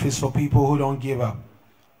 Life is for people who don't give up.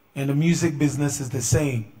 And the music business is the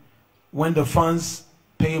same. When the fans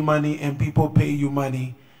pay money and people pay you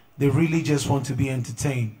money, they really just want to be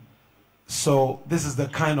entertained. So this is the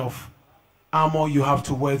kind of armor you have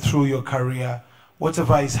to wear through your career,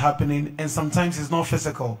 whatever is happening. And sometimes it's not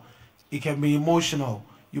physical. It can be emotional.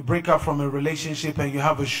 You break up from a relationship and you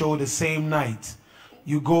have a show the same night.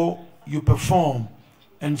 You go, you perform.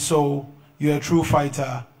 And so you're a true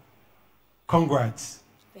fighter. Congrats.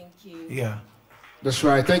 Thank you. Yeah. That's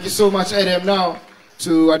right. Thank you so much, Adam. Now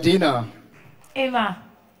to Adina. Emma,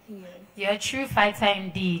 you're a true fighter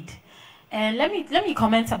indeed. And let me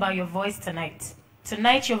comment about your voice tonight.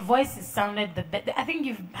 Tonight, your voice has sounded the best. I think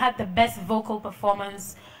you've had the best vocal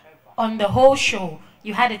performance on the whole show.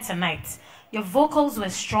 You had it tonight. Your vocals were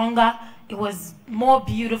stronger. It was more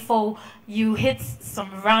beautiful. You hit some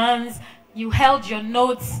runs. You held your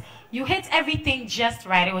notes. You hit everything just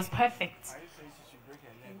right. It was perfect.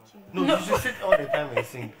 No, you should sit all the time and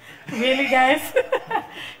sing. Really, guys?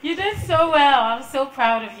 You did so well. I'm so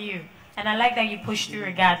proud of you. And I like that you pushed through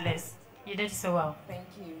regardless. You did so well. Thank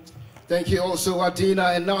you. Thank you also,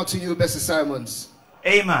 Adina. And now to you, Bessie Simons.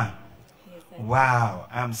 Emma, wow,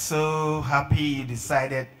 I'm so happy you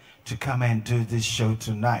decided to come and do this show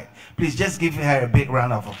tonight. Please just give her a big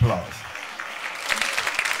round of applause.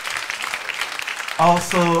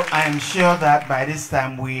 Also, I'm sure that by this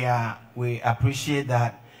time we appreciate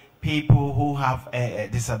that people who have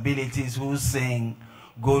disabilities who sing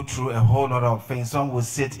go through a whole lot of things. Some will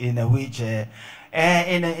sit in a wheelchair.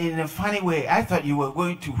 In a funny way, I thought you were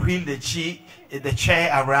going to wheel the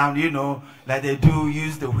chair around, you know, like they do,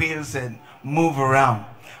 use the wheels and move around.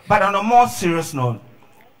 But on a more serious note,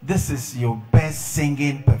 this is your best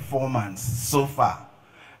singing performance so far.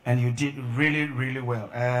 And you did really, really well.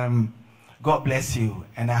 God bless you,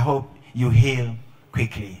 and I hope you heal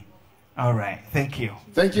quickly. All right, thank you.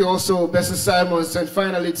 Thank you also, Bessie Simons. And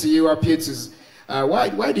finally to you, Apietis.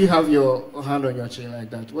 Why do you have your hand on your chin like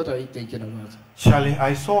that? What are you thinking about? Charlie,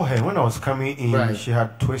 I saw her when I was coming in. Right. She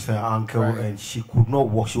had twisted her ankle Right. and she could not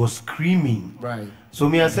walk. She was screaming. Right. So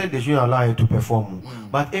me, I said they shouldn't allow her to perform.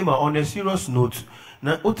 But Emma, on a serious note,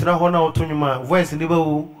 na utra hona otonima voice ni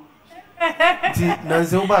ba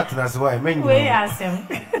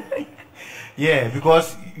Yeah,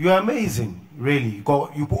 because you're amazing, really.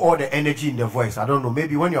 You put all the energy in the voice. I don't know,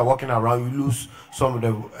 maybe when you're walking around, you lose some of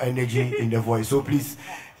the energy in the voice. So please,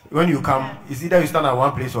 when you come, it's either you stand at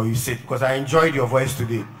one place or you sit, because I enjoyed your voice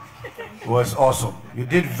today. It was awesome. You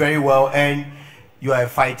did very well, and you are a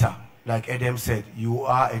fighter. Like Adam said, you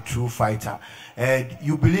are a true fighter. And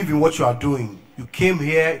you believe in what you are doing. You came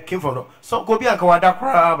from the... So, go be a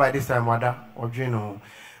Kawada by this time, Wada, or you know.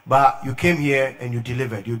 But you came here and you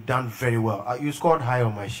delivered. You've done very well. You scored high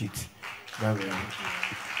on my sheet.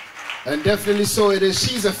 And definitely so it is.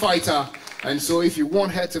 She's a fighter. And so if you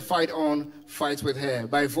want her to fight on, fight with her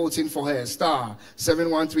by voting for her. Star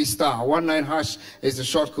 713 star 19 hash is the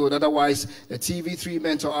short code. Otherwise, the TV3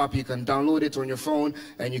 Mentor app, you can download it on your phone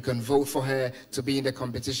and you can vote for her to be in the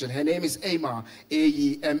competition. Her name is Emma,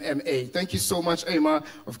 A-E-M-M-A. Thank you so much, Emma.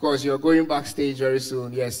 Of course, you're going backstage very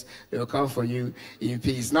soon. Yes, they'll come for you in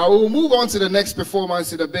peace. Now, we'll move on to the next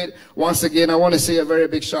performance in a bit. Once again, I want to say a very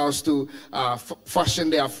big shout out to Fashion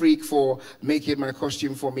Day Afrique for making my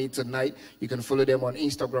costume for me tonight. You can follow them on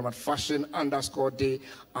Instagram at fashion_day_Afrique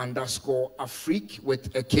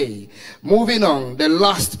with a K. Moving on, the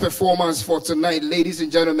last performance for tonight, ladies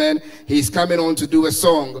and gentlemen, he's coming on to do a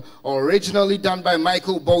song originally done by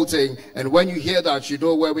Michael Bolton. And when you hear that, you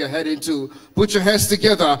know where we're heading to. Put your hands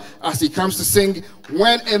together as he comes to sing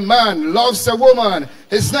When a Man Loves a Woman.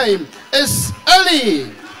 His name is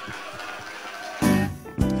Ellie.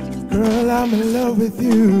 Girl, I'm in love with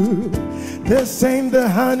you. This ain't the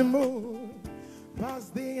honeymoon.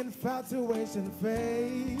 Past the infatuation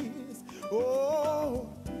phase. Oh,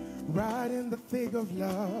 right in the thick of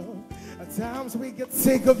love. At times we get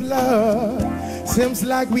sick of love. Seems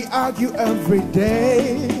like we argue every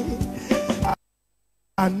day.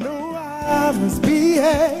 I know I must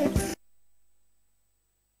behave.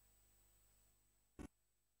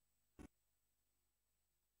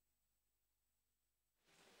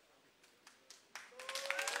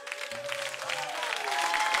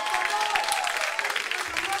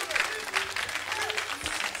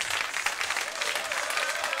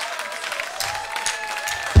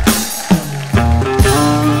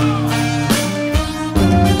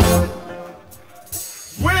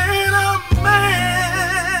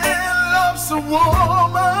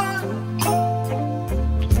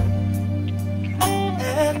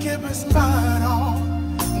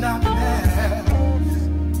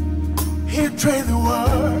 trade the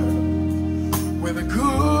world with a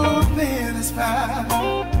good thing is found.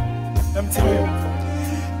 I'm telling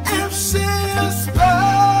you, if she aspires,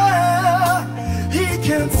 he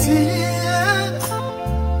can see it.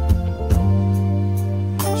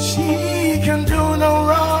 She can do no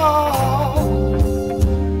wrong.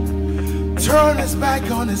 Turn his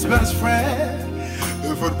back on his best friend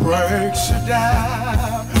if it breaks you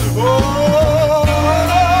down. Oh,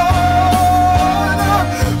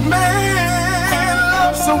 man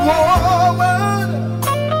loves a woman,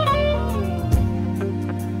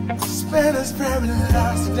 spend his very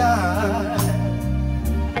last dime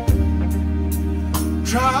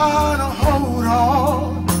trying to hold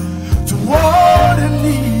on to what he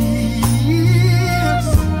needs.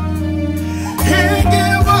 He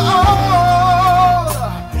gave her all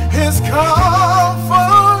his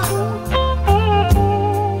comfort,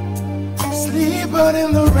 sleeping in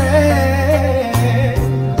the rain.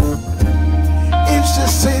 If she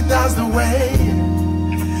say that's the way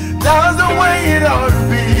it ought to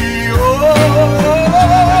be. Oh,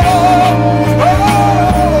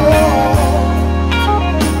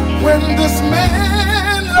 when this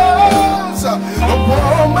man loves a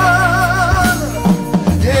woman,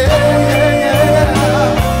 yeah,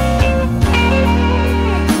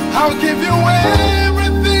 I'll give you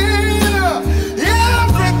everything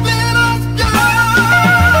I've got.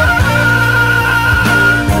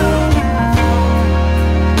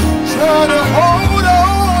 Try to hold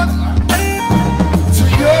on to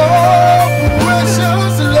your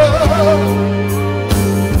precious love,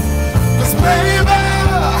 'cause baby,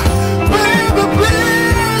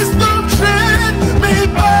 please don't treat me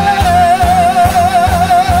bad.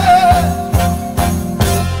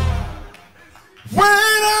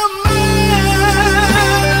 When a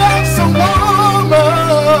man loves a woman,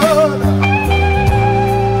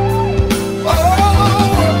 oh,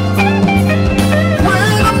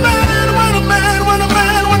 when a man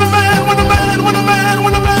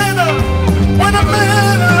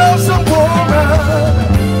loves a woman,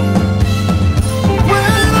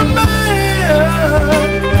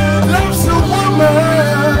 loves a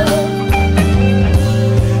woman,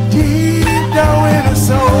 deep down in her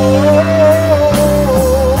soul,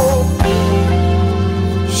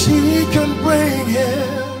 she can bring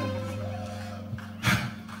him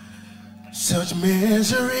such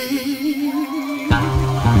misery.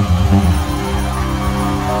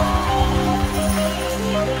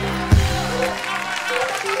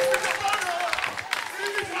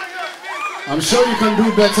 I'm sure you can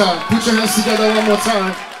do better. Put your hands together one more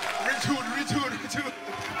time.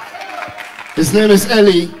 His name is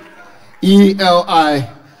Eli, E-L-I.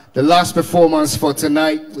 The last performance for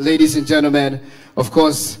tonight, ladies and gentlemen. Of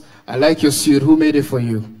course, I like your suit. Who made it for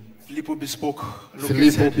you? Filippo Bespoke.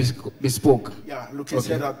 Filippo Bespoke. Yeah,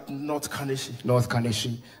 located at North Kanishi. North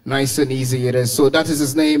Kanishi. Nice and easy it is. So that is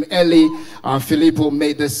his name, Eli. Filippo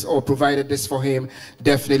made this or provided this for him.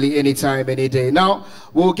 Definitely anytime, any day. Now,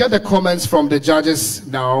 we'll get the comments from the judges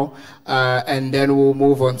now, and then we'll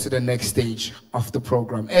move on to the next stage of the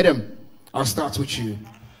program. Adam, I'll start with you.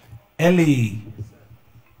 Eli,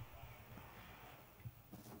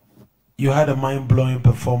 you had a mind-blowing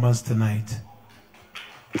performance tonight.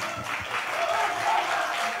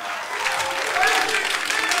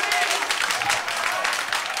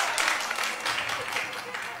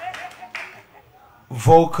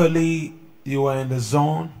 Vocally, you were in the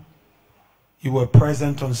zone. You were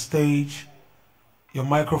present on stage. Your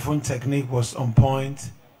microphone technique was on point.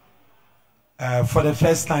 For the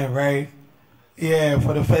first time, right? Yeah,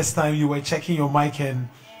 for the first time you were checking your mic and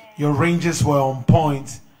your ranges were on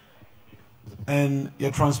point. And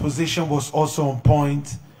your transposition was also on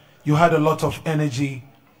point. You had a lot of energy.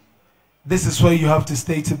 This is where you have to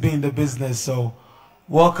stay to be in the business. So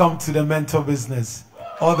welcome to the mentor business.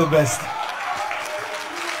 All the best.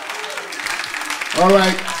 All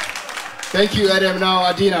right. Thank you, Adam. Now,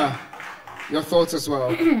 Adina, your thoughts as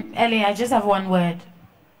well. Ellie, I just have one word.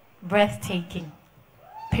 Breathtaking.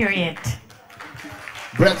 Period.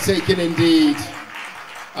 Breathtaking indeed.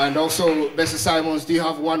 And also, Bessie Simons, do you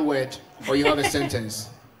have one word or you have a sentence?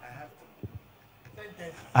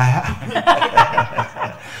 I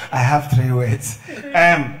have 3 words.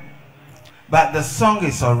 But the song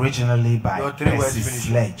is originally by Percy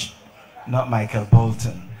Sledge, not Michael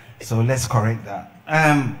Bolton. So let's correct that.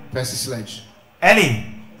 Percy Sledge. Ellie,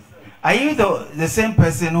 are you the same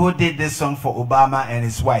person who did this song for Obama and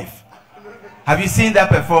his wife? Have you seen that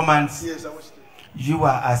performance? Yes, I watched it. You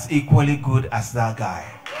are as equally good as that guy.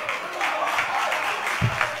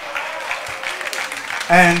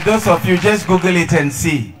 And those of you, just Google it and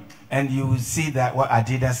see. And you will see that what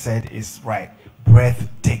Adidas said is right.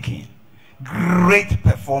 Breathtaking. great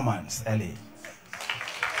performance, Ellie.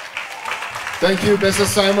 Thank you, Mr.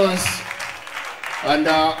 Simons. And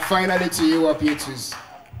finally to you, Apietus.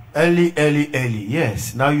 Ellie.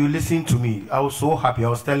 Yes. Now you listen to me. I was so happy. I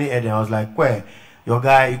was telling Eden, I was like, where? Your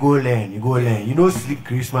guy, you go learn. You know, sleep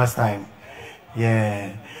Christmas time.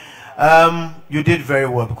 Yeah. You did very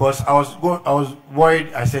well because I was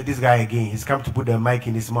worried. I said, this guy again, he's come to put the mic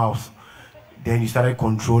in his mouth. Then you started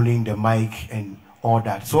controlling the mic and all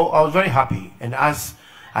that. So I was very happy. And as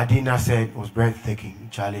Adina said, it was breathtaking.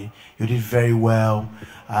 Charlie, you did very well.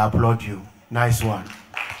 I applaud you. Nice one.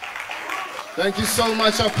 Thank you so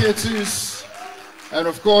much, Apietus. And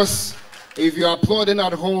of course, if you're applauding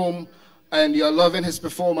at home and you're loving his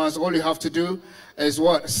performance, all you have to do is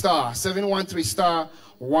what? Star 713 star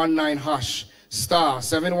 19 hash. Star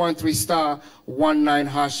 713 star 19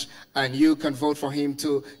 hash, and you can vote for him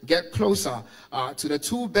to get closer to the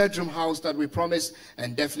 2-bedroom house that we promised.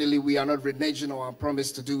 And definitely we are not reneging on our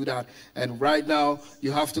promise to do that. And right now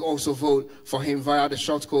you have to also vote for him via the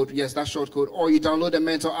short code. Yes, that short code, or you download the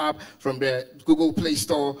Mentor app from the Google Play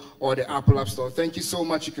Store or the Apple App Store. Thank you so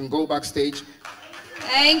much. You can go backstage.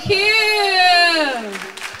 Thank you.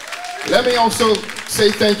 Let me also say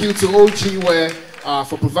thank you to OG Wear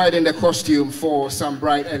for providing the costume for Sam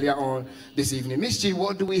Bright earlier on this evening. Miss G,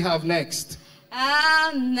 what do we have next?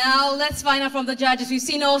 Now let's find out from the judges. We've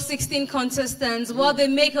seen all 16 contestants, what they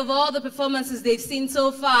make of all the performances they've seen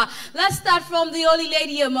so far. Let's start from the only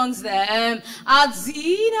lady amongst them,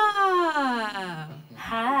 Adina.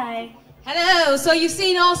 Hi. Hello. So you've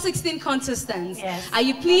seen all 16 contestants. Yes. Are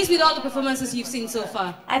you pleased with all the performances you've seen so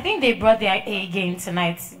far? I think they brought their A game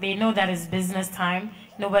tonight. They know that it's business time.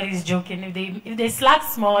 Nobody's joking. If they slack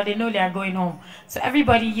small, they know they are going home. So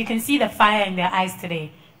everybody, you can see the fire in their eyes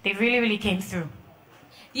today. They really, really came through.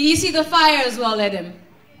 Did you see the fire as well, Adam?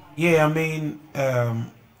 Yeah, I mean,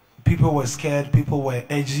 people were scared. People were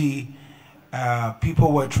edgy.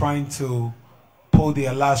 People were trying to pull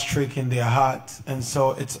their last trick in their heart. And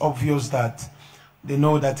so it's obvious that they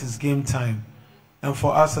know that it's game time. And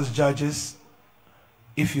for us as judges,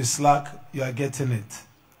 if you slack, you are getting it.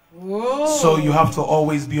 Whoa. So you have to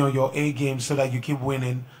always be on your A game so that you keep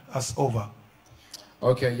winning us over.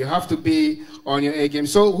 Okay, you have to be on your A game.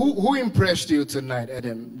 So who impressed you tonight,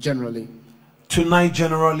 Adam, generally? Tonight,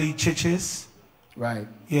 generally, Chichis. Right.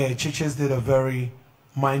 Yeah, Chichis did a very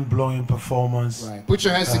mind-blowing performance. Right. Put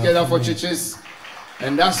your hands together for Chichis.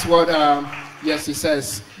 And that's what, yes, he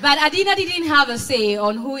says. But Adina didn't have a say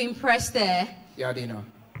on who impressed her. Yeah, Adina.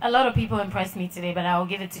 A lot of people impressed me today, but I'll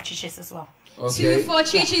give it to Chichis as well. Okay. 2 for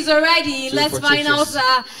Chichis already. Let's find out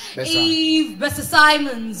if Mr.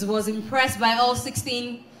 Simons was impressed by all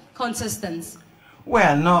 16 contestants.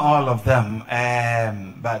 Well, not all of them,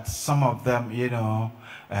 but some of them,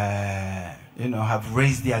 have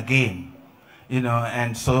raised their game,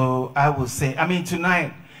 and so I will say, I mean,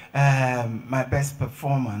 tonight, my best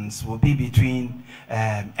performance will be between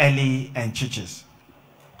Ellie and Chichis.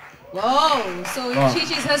 Whoa, so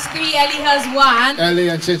Chichis has 3, Ellie has 1. Ellie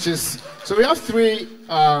and Chichis. So we have 3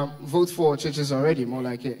 votes for Chichis already, more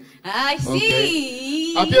like it. I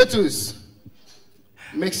see. Okay. Apietus,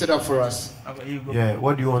 mix it up for us. Yeah,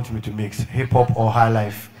 what do you want me to mix? Hip-hop or high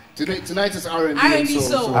life? Tonight is R&B. R&B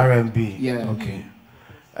soul. R&B. Yeah. Okay.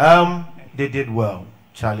 They did well,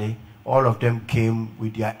 Charlie. All of them came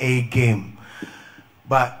with their A game.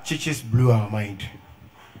 But Chichis blew our mind.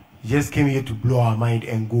 He just came here to blow our mind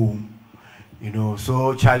and go.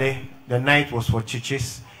 So Charlie, the night was for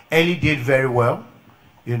Chichis. Ellie did very well.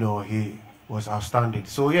 He was outstanding.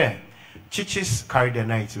 So yeah, Chichis carried the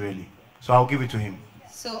night really. So I'll give it to him.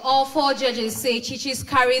 So all 4 judges say Chichis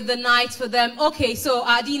carried the night for them. Okay, so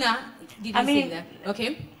Adina didn't say that.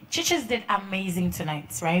 Okay. Chichis did amazing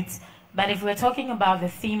tonight, right? But if we're talking about the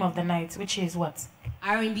theme of the night, which is what?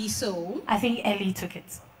 R&B soul. I think Ellie took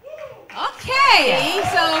it. Okay,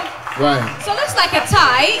 so looks like a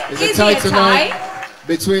tie. It's a tie tonight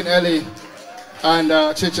between Ellie and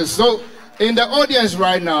Chichis. So in the audience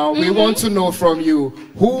right now, we want to know from you,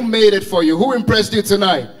 who made it for you? Who impressed you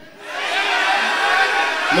tonight?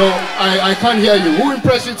 No, I can't hear you. Who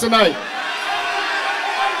impressed you tonight?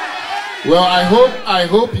 Well, I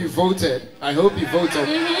hope you voted. I hope you voted.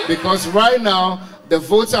 Because right now, the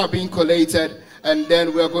votes are being collated. And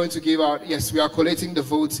then we are going to give out, yes, we are collating the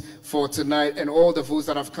votes for tonight and all the votes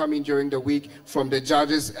that have come in during the week from the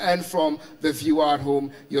judges and from the viewer at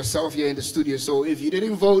home, yourself here in the studio. So if you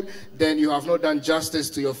didn't vote, then you have not done justice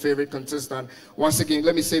to your favorite contestant. Once again,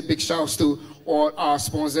 let me say big shouts to all our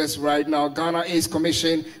sponsors right now. Ghana Ace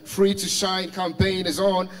Commission Free to Shine campaign is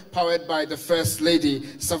on, powered by the First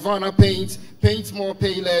Lady. Savannah Paint, paint more,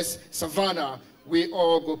 pay less. Savannah, we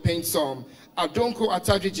all go paint some. Adonko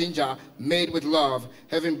Ataji ginger, made with love.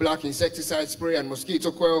 Having black insecticide spray and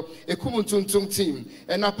mosquito coil. A Kumuntuntung team.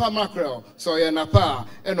 And Napa mackerel. So yeah, Napa.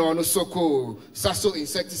 And Onu Soko. Sasso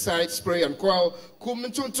insecticide spray and coil.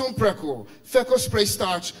 Kumuntuntung preco. Feco spray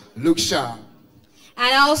starch. Look sharp.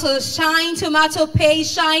 And also Shine tomato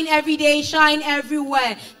paste, shine every day, shine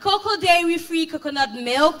everywhere. Cocoa dairy free coconut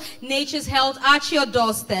milk, nature's health at your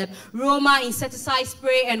doorstep. Roma insecticide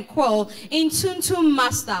spray and coil in Tuntum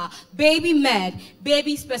Master, Baby Med,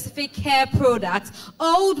 baby specific care products,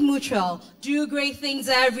 Old Mutual, do great things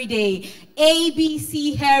every day.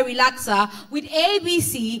 ABC hair relaxer, with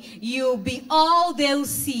ABC you'll be all they'll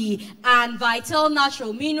see, and Vital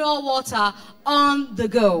Natural mineral water on the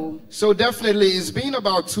go. So definitely it's been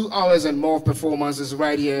about 2 hours and more performances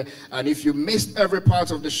right here, and if you missed every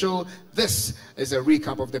part of the show, this is a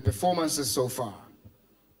recap of the performances so far.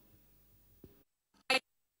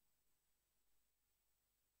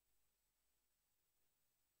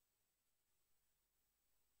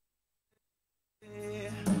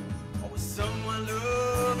 Someone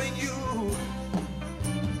loving you.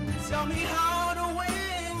 Tell me how to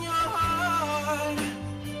win your heart,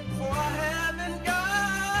 for I haven't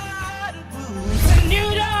got a clue. It's a new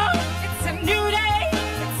dawn, it's a new day,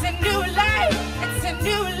 it's a new life, it's a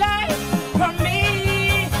new life for me.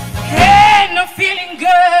 Hey, no feeling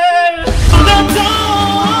good. The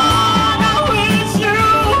dawn, I wish you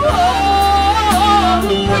all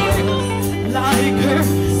like her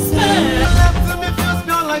smell. To me feels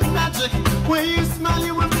not like magic. When you smile,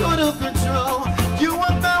 you have total control. You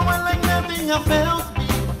are that one like nothing I felt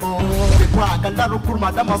before.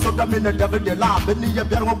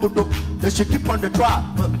 They should keep on the track.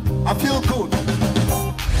 I feel good.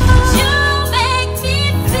 You make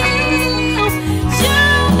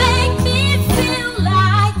me feel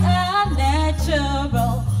like a natural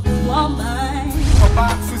woman.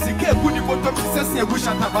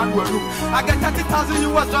 I got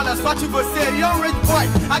 $30,000 what you go say, you're rich boy.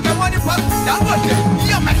 I got money pop, that was it.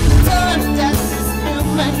 Yeah, man. Just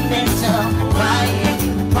human nature. Why?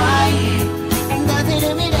 And does it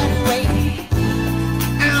do me that way?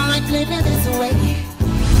 I don't like living this way.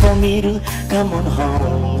 For me to come on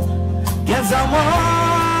home, guess I'm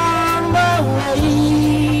on my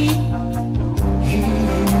way.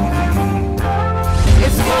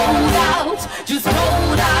 It's cold out, just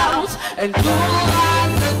hold out, and do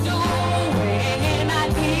like the doing. I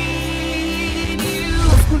need you.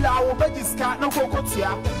 School I will be scat no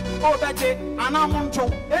cocotia. Oh, that and I'm on to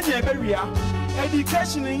any area.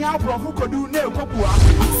 Education in our bro who could do no copua.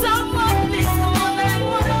 Someone please, someone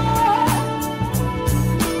would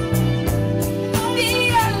be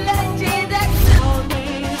a legend that's so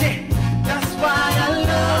me. That's why I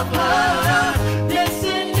love her. This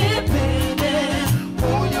independent.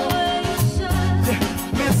 Oh, you're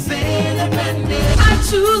Miss Independent. I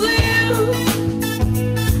choose you.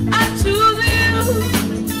 I choose you.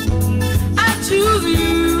 I choose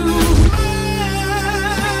you.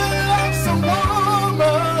 Some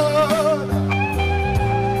woman.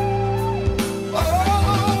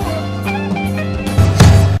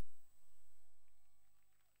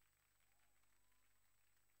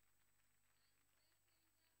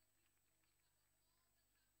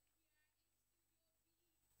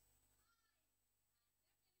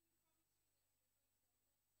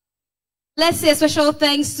 Let's say a special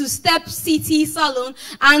thanks to Step City Salon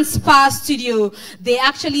and Spa Studio. They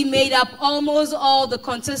actually made up almost all the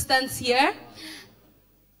contestants here.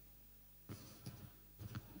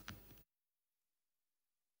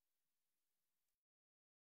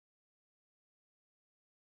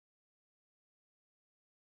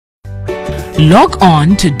 Log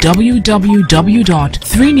on to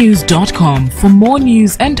www.3news.com for more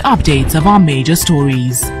news and updates of our major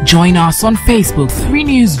stories. Join us on Facebook 3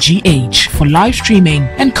 News GH for live streaming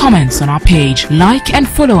and comments on our page. Like and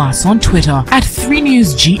follow us on Twitter at 3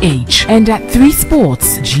 News GH and at 3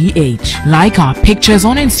 Sports GH. Like our pictures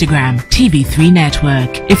on Instagram, TV3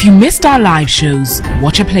 Network. If you missed our live shows,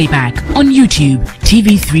 watch a playback on YouTube,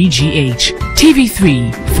 TV3 GH.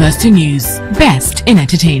 TV3, first in news, best in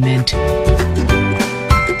entertainment.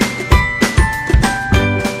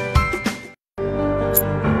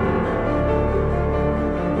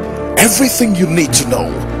 Everything you need to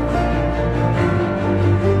know.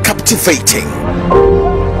 Captivating.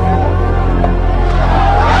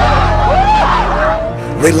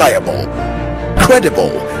 Reliable.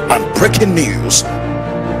 Credible and breaking news.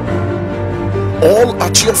 All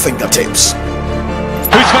at your fingertips.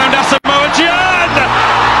 Who's found Asamoah Gyan?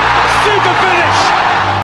 Super finish!